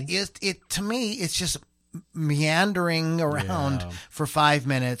 it to me it's just meandering around Yeah. for 5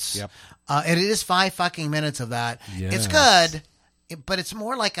 minutes. Yep. And it is 5 fucking minutes of that. It's Yes. good. But it's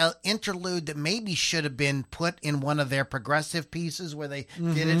more like an interlude that maybe should have been put in one of their progressive pieces where they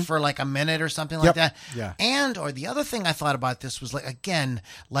did it for like a minute or something like that. Yeah. And, or the other thing I thought about this was like, again,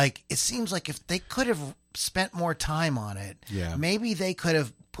 like it seems like if they could have spent more time on it, Yeah. maybe they could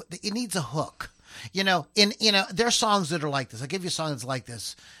have it needs a hook. There are songs that are like this. I'll give you a song that's like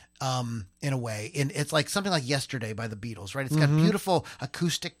this. In a way, and it's like something like "Yesterday" by the Beatles, right? It's got beautiful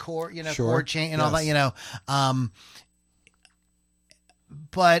acoustic chord, Sure. chord change and all Yes. that,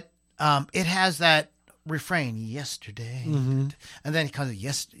 but it has that refrain yesterday, and then it comes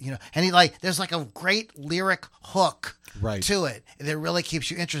and he there's like a great lyric hook Right. to it that really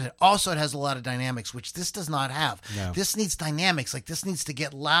keeps you interested. Also, it has a lot of dynamics, which this does not have. No. This needs dynamics. Like this needs to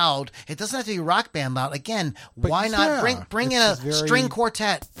get loud. It doesn't have to be rock band loud. Again, why not yeah, bring in it's a very- string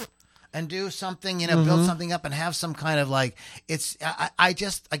quartet and do something, build something up and have some kind of like it's. I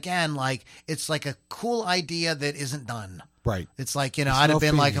just again like it's like a cool idea that isn't done. Right. It's like, I'd no have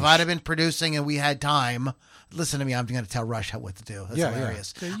been like, if finish. I'd have been producing and we had time, listen to me, I'm going to tell Rush what to do. That's Yeah,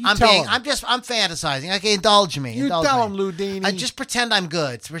 hilarious. yeah. You I'm tell him. I'm fantasizing. Okay, indulge me. You indulge tell me. him, Ludini. I just pretend I'm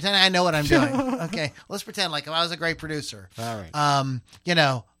good. Pretend I know what I'm doing. Okay, let's pretend like if I was a great producer. All right.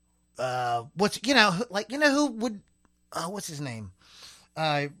 Who would, what's his name?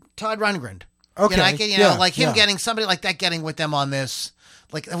 Todd Rundgren. Okay. Like him Yeah. getting somebody like that getting with them on this.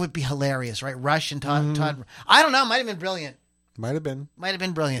 Like that would be hilarious, right? Rush and Todd. I don't know. Might have been brilliant. Might have been. Might have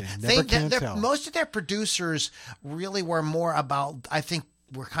been brilliant. You never can tell. Most of their producers really were more about, I think,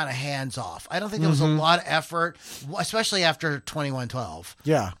 were kind of hands off. I don't think there was a lot of effort, especially after 2112.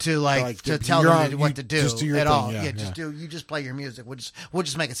 Yeah. To to tell you're them on- what you to do just do your at thing, all. yeah, You just play your music. We'll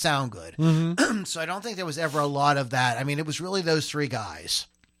just make it sound good. So I don't think there was ever a lot of that. I mean, it was really those three guys.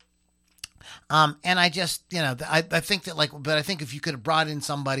 And I just, I think that but I think if you could have brought in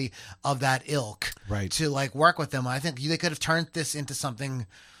somebody of that ilk, Right. to work with them, I think they could have turned this into something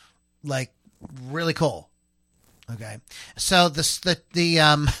really cool. Okay. So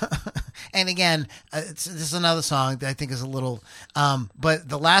and again, this is another song that I think is a little, but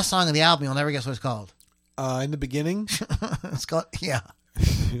the last song of the album, you'll never guess what it's called. In the beginning, It's called, yeah.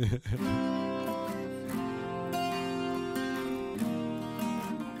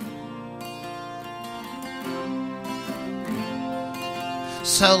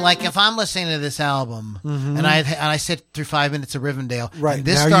 So, if I'm listening to this album and I sit through 5 minutes of Rivendell, Right, and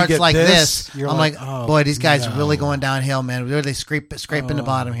this now you starts get like this, this, you're I'm like, like, oh, boy, these guys are no. really going downhill, man. They're really scraping the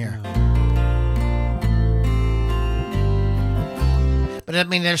bottom here. But I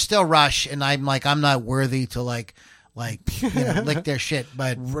mean, they're still Rush, and I'm not worthy to lick their shit.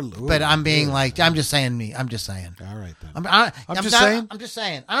 But I'm being I'm just saying me. I'm just saying. all right then. I'm just saying? I'm just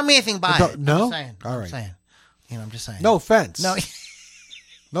saying. I don't mean anything by it. No? I'm just saying. All I'm right. saying. I'm just saying. No offense. No.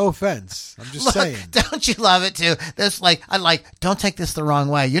 No offense. I'm just Look, saying. don't you love it too? That's don't take this the wrong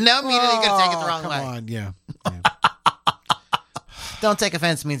way. You know immediately you're gonna take it the wrong come way. on, yeah. Don't take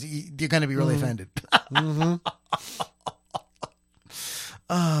offense means you're gonna be really offended.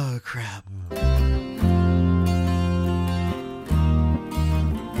 Oh crap.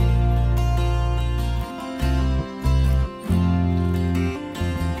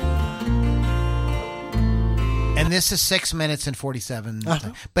 And this is 6 minutes and 47.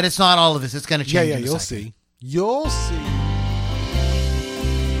 But it's not all of this. It's going to change. Yeah, in a you'll second. see. You'll see.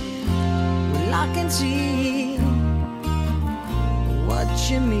 Well, I can see what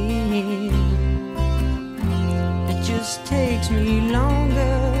you mean. It just takes me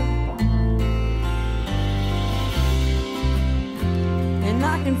longer, and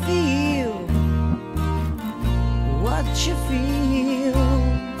I can feel what you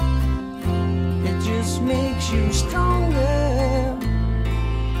feel. It just makes you stronger.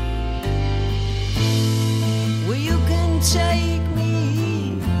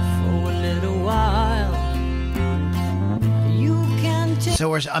 So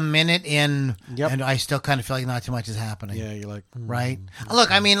we're a minute in, Yep. and I still kind of feel like not too much is happening. Yeah, you're like, Right?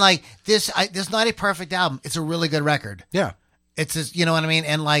 Look, I mean, like this is not a perfect album. It's a really good record. Yeah. It's just, you know what I mean?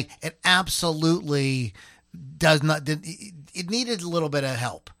 And like it absolutely does not. It needed a little bit of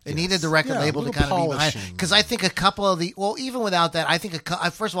help. It needed the record Yeah, label a to little kind of be behind. polishing. Because I think a couple of even without that, I think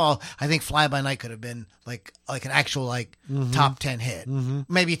first of all, I think Fly By Night could have been like an actual like top 10 hit,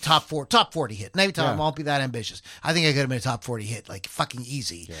 maybe top 40 hit. Maybe Yeah. it won't be that ambitious. I think it could have been a top 40 hit, like fucking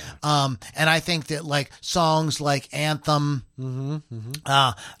easy. And I think that like songs like Anthem,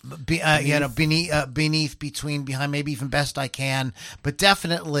 Beneath, Between, Behind, maybe even Best I Can, but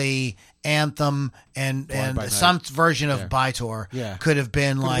definitely Anthem and By Night. some version of By Tour could have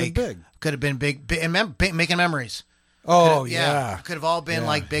been Could have been big. and Making Memories. Oh, Could have- yeah. could have all been Yeah.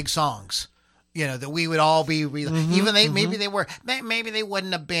 like big songs. You know, that we would all be even maybe they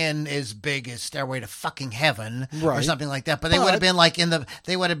wouldn't have been as big as Stairway to Fucking Heaven or Right. something like that, but they would have been like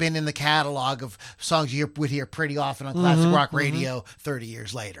they would have been in the catalog of songs you would hear pretty often on classic rock radio 30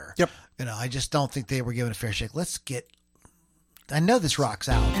 years later. Yep. You know, I just don't think they were given a fair shake. I know this rocks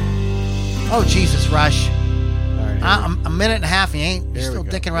out. Oh Jesus, Rush. All right, here A minute and a half, you're Here we still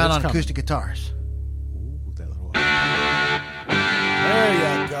go. dicking around It's on coming. acoustic guitars. Ooh, that little...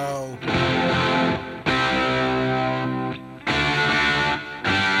 There you go.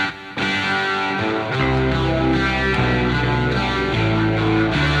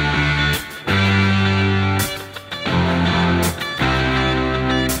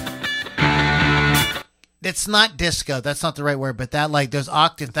 It's not disco. That's not the right word, but that like that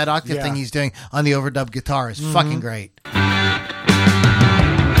octave Yeah. thing he's doing on the overdub guitar is fucking great.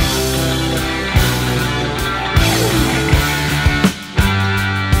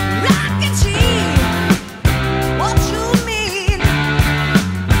 I can see what you mean.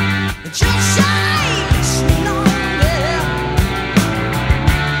 Just say lonely,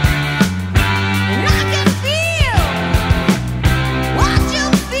 and I can feel what you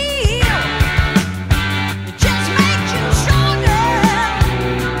feel. It just makes you stronger.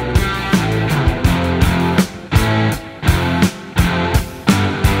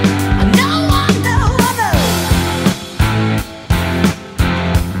 No wonder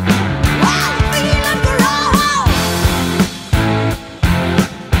I'm feeling grow.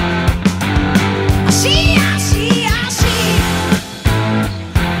 I see.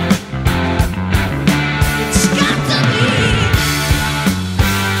 It's got to be.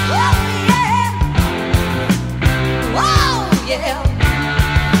 Oh yeah.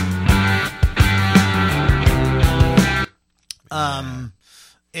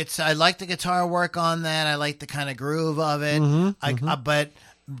 I like the guitar work on that. I like the kind of groove of it. But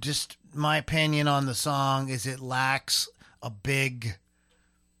just my opinion on the song is it lacks a big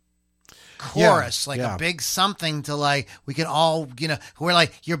chorus, Yeah. a big something to like. We can all, we're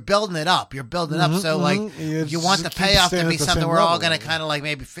like you're building it up. So like It's you want the keep payoff to staying be at the something same we're all level. going to kind of like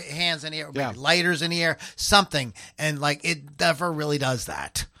maybe hands in the air, maybe Yeah. lighters in the air, something, and like it never really does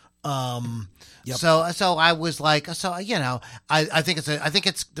that. Yep. So I was like, I think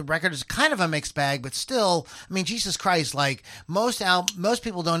it's the record is kind of a mixed bag, but still, I mean, Jesus Christ, like most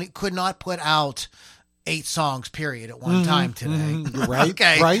people could not put out 8 songs period at one time today. Right,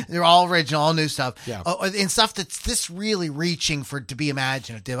 Okay. right. They're all original, all new stuff. Yeah. And stuff that's this really reaching to be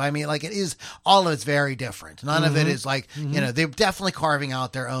imaginative. I mean, like it is, all of it's very different. None of it is like, they're definitely carving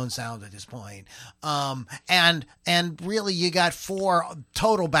out their own sound at this point. And really you got 4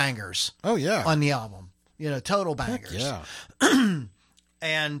 total bangers Oh, yeah. on the album, total Heck bangers. yeah.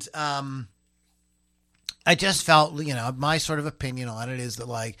 And, I just felt, my sort of opinion on it is that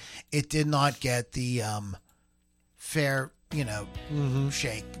like it did not get the fair,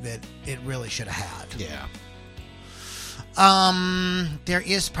 shake that it really should have had. Yeah. There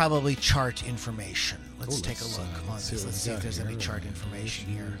is probably chart information. Let's Ooh, take a let's, look on let's see this. what Let's we see if got there's any here. chart information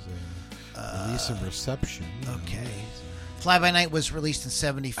here. Release and reception. Okay. Fly By Night was released in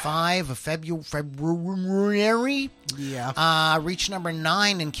 75 of February. Yeah. Reached number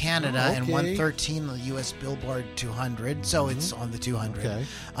 9 in Canada and okay. 113 on the U.S. Billboard 200, so it's on the 200. Okay.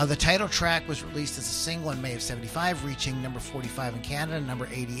 The title track was released as a single in May of 75, reaching number 45 in Canada and number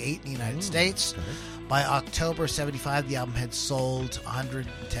 88 in the United States. okay. By October 75, the album had sold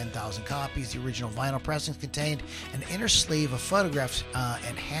 110,000 copies. The original vinyl pressings contained an inner sleeve of photographs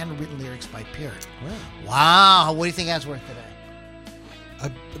and handwritten lyrics by Peart. Wow. What do you think that's worth today?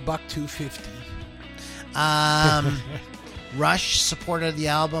 $1.250. Rush supported the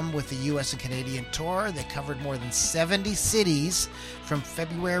album with the U.S. and Canadian tour. They covered more than 70 cities from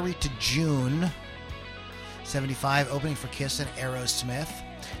February to June 75, opening for Kiss and Aerosmith.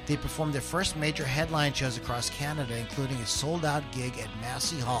 They performed their first major headline shows across Canada, including a sold-out gig at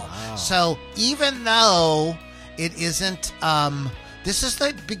Massey Hall. Wow. So even though it isn't, this is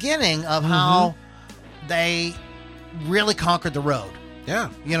the beginning of how they really conquered the road. Yeah.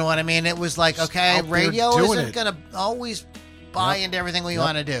 You know what I mean? It was like, okay, out there radio doing isn't it. going to always buy into everything we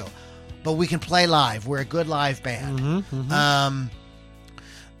want to do, but we can play live. We're a good live band.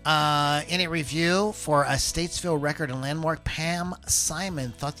 In a review for a Statesville Record and Landmark, Pam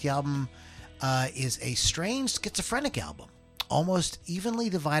Simon thought the album is a strange schizophrenic album, almost evenly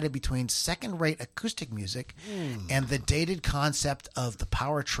divided between second-rate acoustic music and the dated concept of the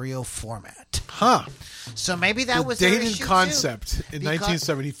power trio format. Huh. So maybe that The was their dated issue, concept too. in Because-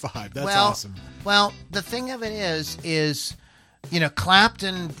 1975. That's well, awesome. Well, the thing of it is,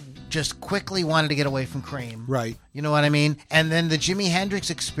 Clapton just quickly wanted to get away from Cream. Right. You know what I mean? And then the Jimi Hendrix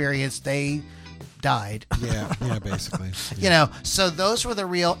Experience, they died. Yeah, basically. So those were the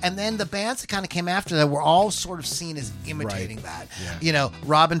real, and then the bands that kind of came after that were all sort of seen as imitating that. Yeah.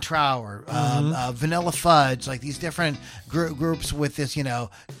 Robin Trower, Vanilla Fudge, like these different groups with this,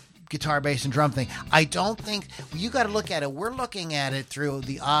 guitar, bass, and drum thing. I don't think you got to look at it. We're looking at it through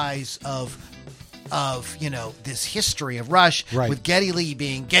the eyes of this history of Rush, Right. with Geddy Lee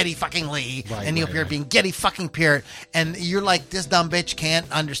being Geddy fucking Lee, Right, and Neil right, Peart right. being Geddy fucking Peart, and you're like, this dumb bitch can't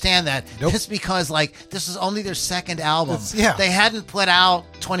understand that. Nope. Just because this is only their second album. Yeah. They hadn't put out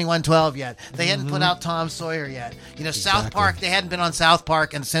 2112 yet. They hadn't put out Tom Sawyer yet. South Park, they hadn't been on South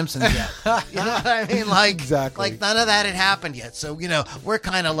Park and Simpsons yet. You know what I mean? Exactly. Like none of that had happened yet. So, we're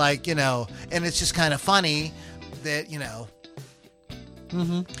kind of like, and it's just kind of funny that,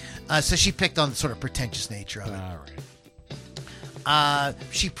 so she picked on the sort of pretentious nature of it. All right.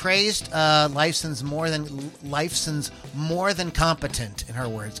 She praised Lifeson's more than competent, in her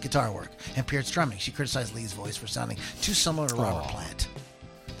words, guitar work and Peart's drumming. She criticized Lee's voice for sounding too similar to Robert Plant.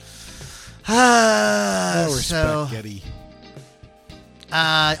 No respect, So Geddy.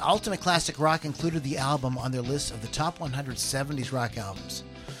 Ultimate Classic Rock included the album on their list of the top 100 70s rock albums.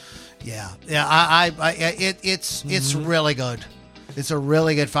 Yeah. It's really good. It's a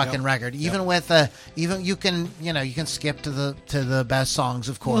really good fucking record. Even with even you can skip to the best songs,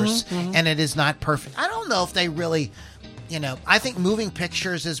 of course, and it is not perfect. I don't know if they really, I think Moving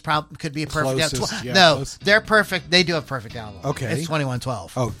Pictures could be a perfect album. Closest, yeah, No, close. they're perfect. They do a perfect album. Okay. It's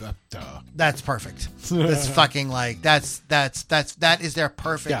 2112. Oh, duh. That's perfect. That's fucking that is their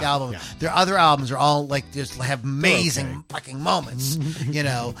perfect Yeah, album. yeah. Their other albums are all like just have amazing fucking moments,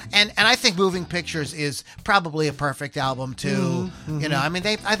 And I think Moving Pictures is probably a perfect album too. I mean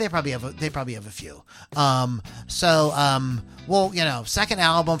they probably have a few. Second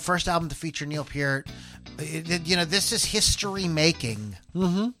album, first album to feature Neil Peart. This is history making.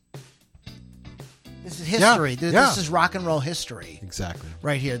 This is history. This is rock and roll history. Exactly.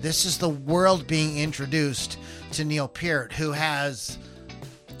 Right here. This is the world being introduced to Neil Peart, who has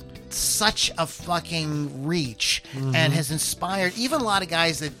such a fucking reach and has inspired even a lot of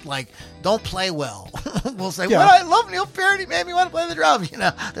guys that don't play well. will say, well, I love Neil Peart. He made me want to play the drums.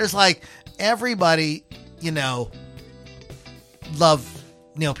 There's everybody, love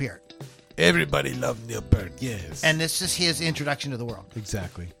Neil Peart. Everybody loved Neil Peart, yes. And this is his introduction to the world.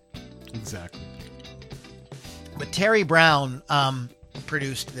 Exactly. But Terry Brown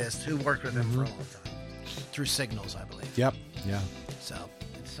produced this, who worked with him for a long time, through Signals, I believe. Yep. Yeah. So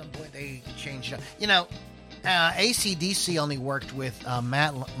at some point they changed it up. AC/DC only worked with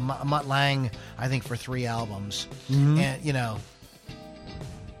Mutt Lang, I think, for 3 albums. And,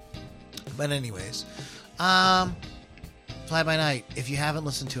 But anyways, Fly By Night, if you haven't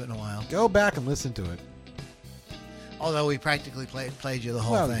listened to it in a while. Go back and listen to it. Although we practically played you the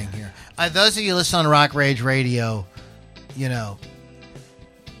whole thing here. Those of you listening on Rock Rage Radio, I'm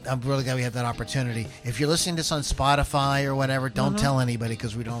really glad we have that opportunity. If you're listening to this on Spotify or whatever, don't tell anybody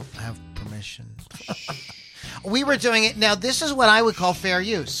because we don't have permission. We were doing it. Now, this is what I would call fair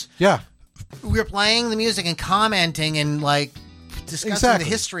use. Yeah. We were playing the music and commenting and discussing the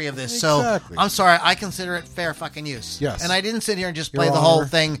history of this. Exactly. So I'm sorry, I consider it fair fucking use. Yes. And I didn't sit here and just play Your the whole Honor.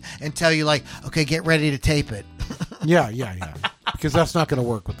 thing and tell you okay, get ready to tape it. Yeah. Because that's not going to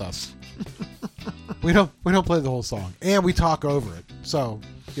work with us. We don't play the whole song, and we talk over it. So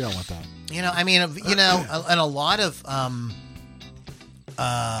you don't want that. And a lot of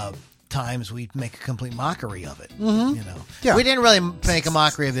times we make a complete mockery of it. Yeah. We didn't really make a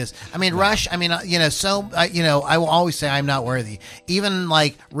mockery of this. I mean, Rush. I mean, I will always say I'm not worthy. Even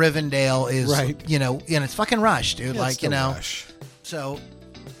Rivendell is, Right. And it's fucking Rush, dude. Yeah, it's still Rush. So,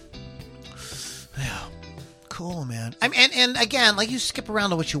 yeah, cool, man. I mean, and again, you skip around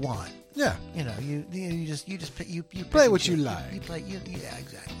to what you want. Yeah. You know, you just Play what you like. You play yeah,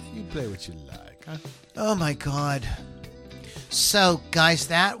 exactly. You play what you like. Huh? Oh my God. So guys,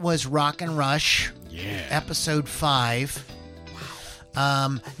 that was Rock and Rush. Yeah. Episode 5.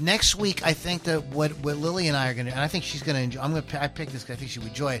 Next week, I think that what Lily and I are going to, and I think she's going to enjoy. I picked this because I think she would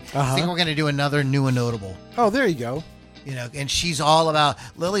enjoy it. I think we're going to do another new and notable. Oh, there you go. You know, and she's all about.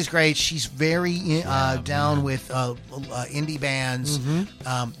 Lily's great. She's very down with indie bands,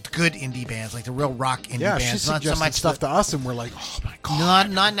 good indie bands, like the real rock indie bands. She Not suggested so much stuff to us, and we're like, oh my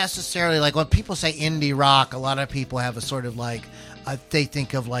God. Not necessarily like when people say indie rock. A lot of people have a sort of like they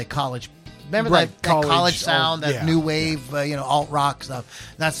think of like college. Remember that college sound, that new wave, alt rock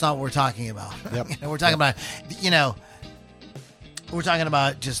stuff. That's not what we're talking about. Yep. We're talking about, we're talking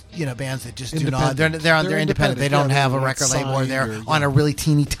about just bands that just do not. They're independent. They don't have a record label, or they're on a really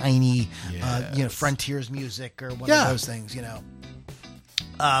teeny tiny, Frontiers music or one of those things.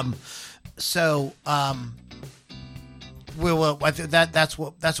 We will. That's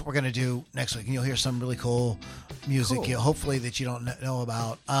what we're going to do next week, and you'll hear some really cool music. Hopefully that you don't know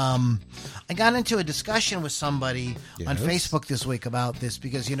about. I got into a discussion with somebody on Facebook this week about this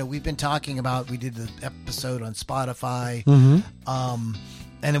because we've been talking about. We did the episode on Spotify, and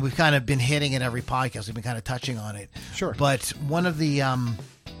then we've kind of been hitting it every podcast. We've been kind of touching on it. Sure. But one of the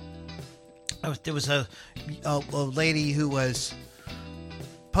there was a lady who was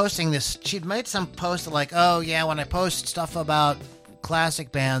posting this. She'd made some post like, oh yeah, when I post stuff about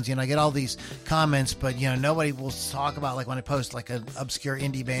classic bands, I get all these comments, but nobody will talk about like when I post like an obscure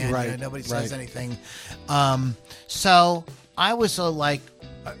indie band, nobody says anything. So I was like,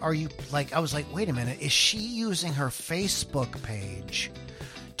 are you like? I was like, wait a minute, is she using her Facebook page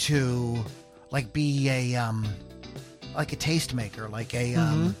to like be a tastemaker, like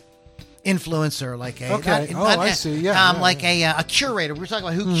a influencer, like a I see. Like a curator. We were talking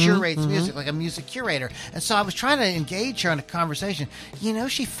about who curates music, like a music curator. And so I was trying to engage her in a conversation.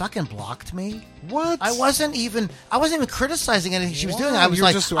 She fucking blocked me. What? I wasn't even criticizing anything she was doing. I was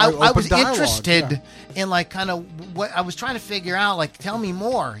like, I was interested in like kind of what I was trying to figure out. Like, tell me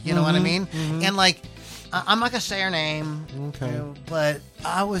more. You know what I mean? And like, I'm not gonna say her name. Okay. But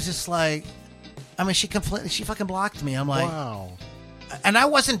I was just like, I mean, she fucking blocked me. I'm like, wow. And I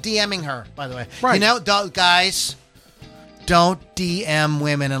wasn't DMing her, by the way. Right. Guys, don't DM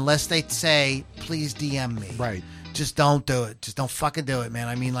women unless they say, please DM me. Right. Just don't do it. Just don't fucking do it, man.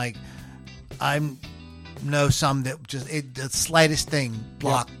 I mean, like, I know some that just, the slightest thing,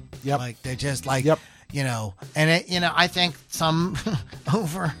 block. Yep. Like, they're just like, Yep. and I think some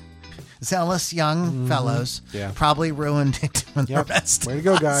overzealous young fellows probably ruined it on the rest. Way to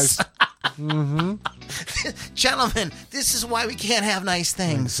go, guys. Gentlemen, this is why we can't have nice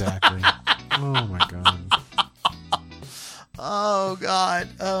things. Exactly. Oh my God. Oh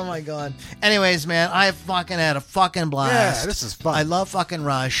my God. Anyways, man, I fucking had a fucking blast. Yeah, this is fun. I love fucking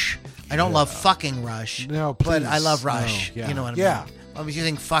Rush. I don't love fucking Rush. No, but please. I love Rush. No, yeah. You know what I mean? Yeah. I was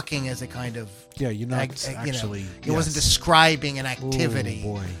using fucking as a kind of you're not actually. It wasn't describing an activity.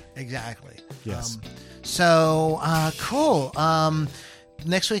 Oh boy. Exactly. Yes. Cool.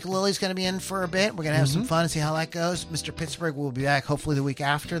 Next week, Lily's going to be in for a bit. We're going to have some fun and see how that goes. Mr. Pittsburgh will be back hopefully the week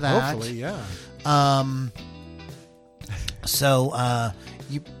after that. Hopefully, yeah.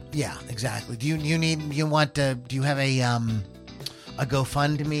 Exactly. Do you have a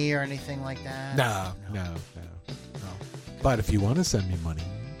GoFundMe or anything like that? No. But if you want to send me money.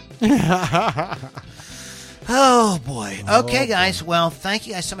 Oh, boy. Okay, guys. Well, thank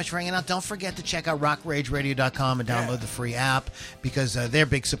you guys so much for hanging out. Don't forget to check out rockrageradio.com and download the free app because they're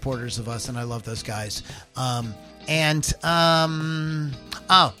big supporters of us, and I love those guys.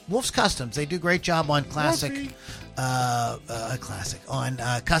 Wolf's Customs. They do a great job on classic.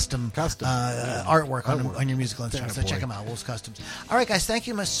 Custom artwork on your musical instruments. So check them out, Wolf's Customs. All right, guys. Thank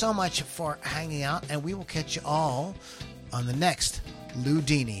you so much for hanging out, and we will catch you all on the next Lou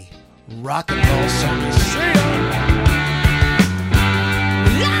Dini Rock and Roll Service. See ya.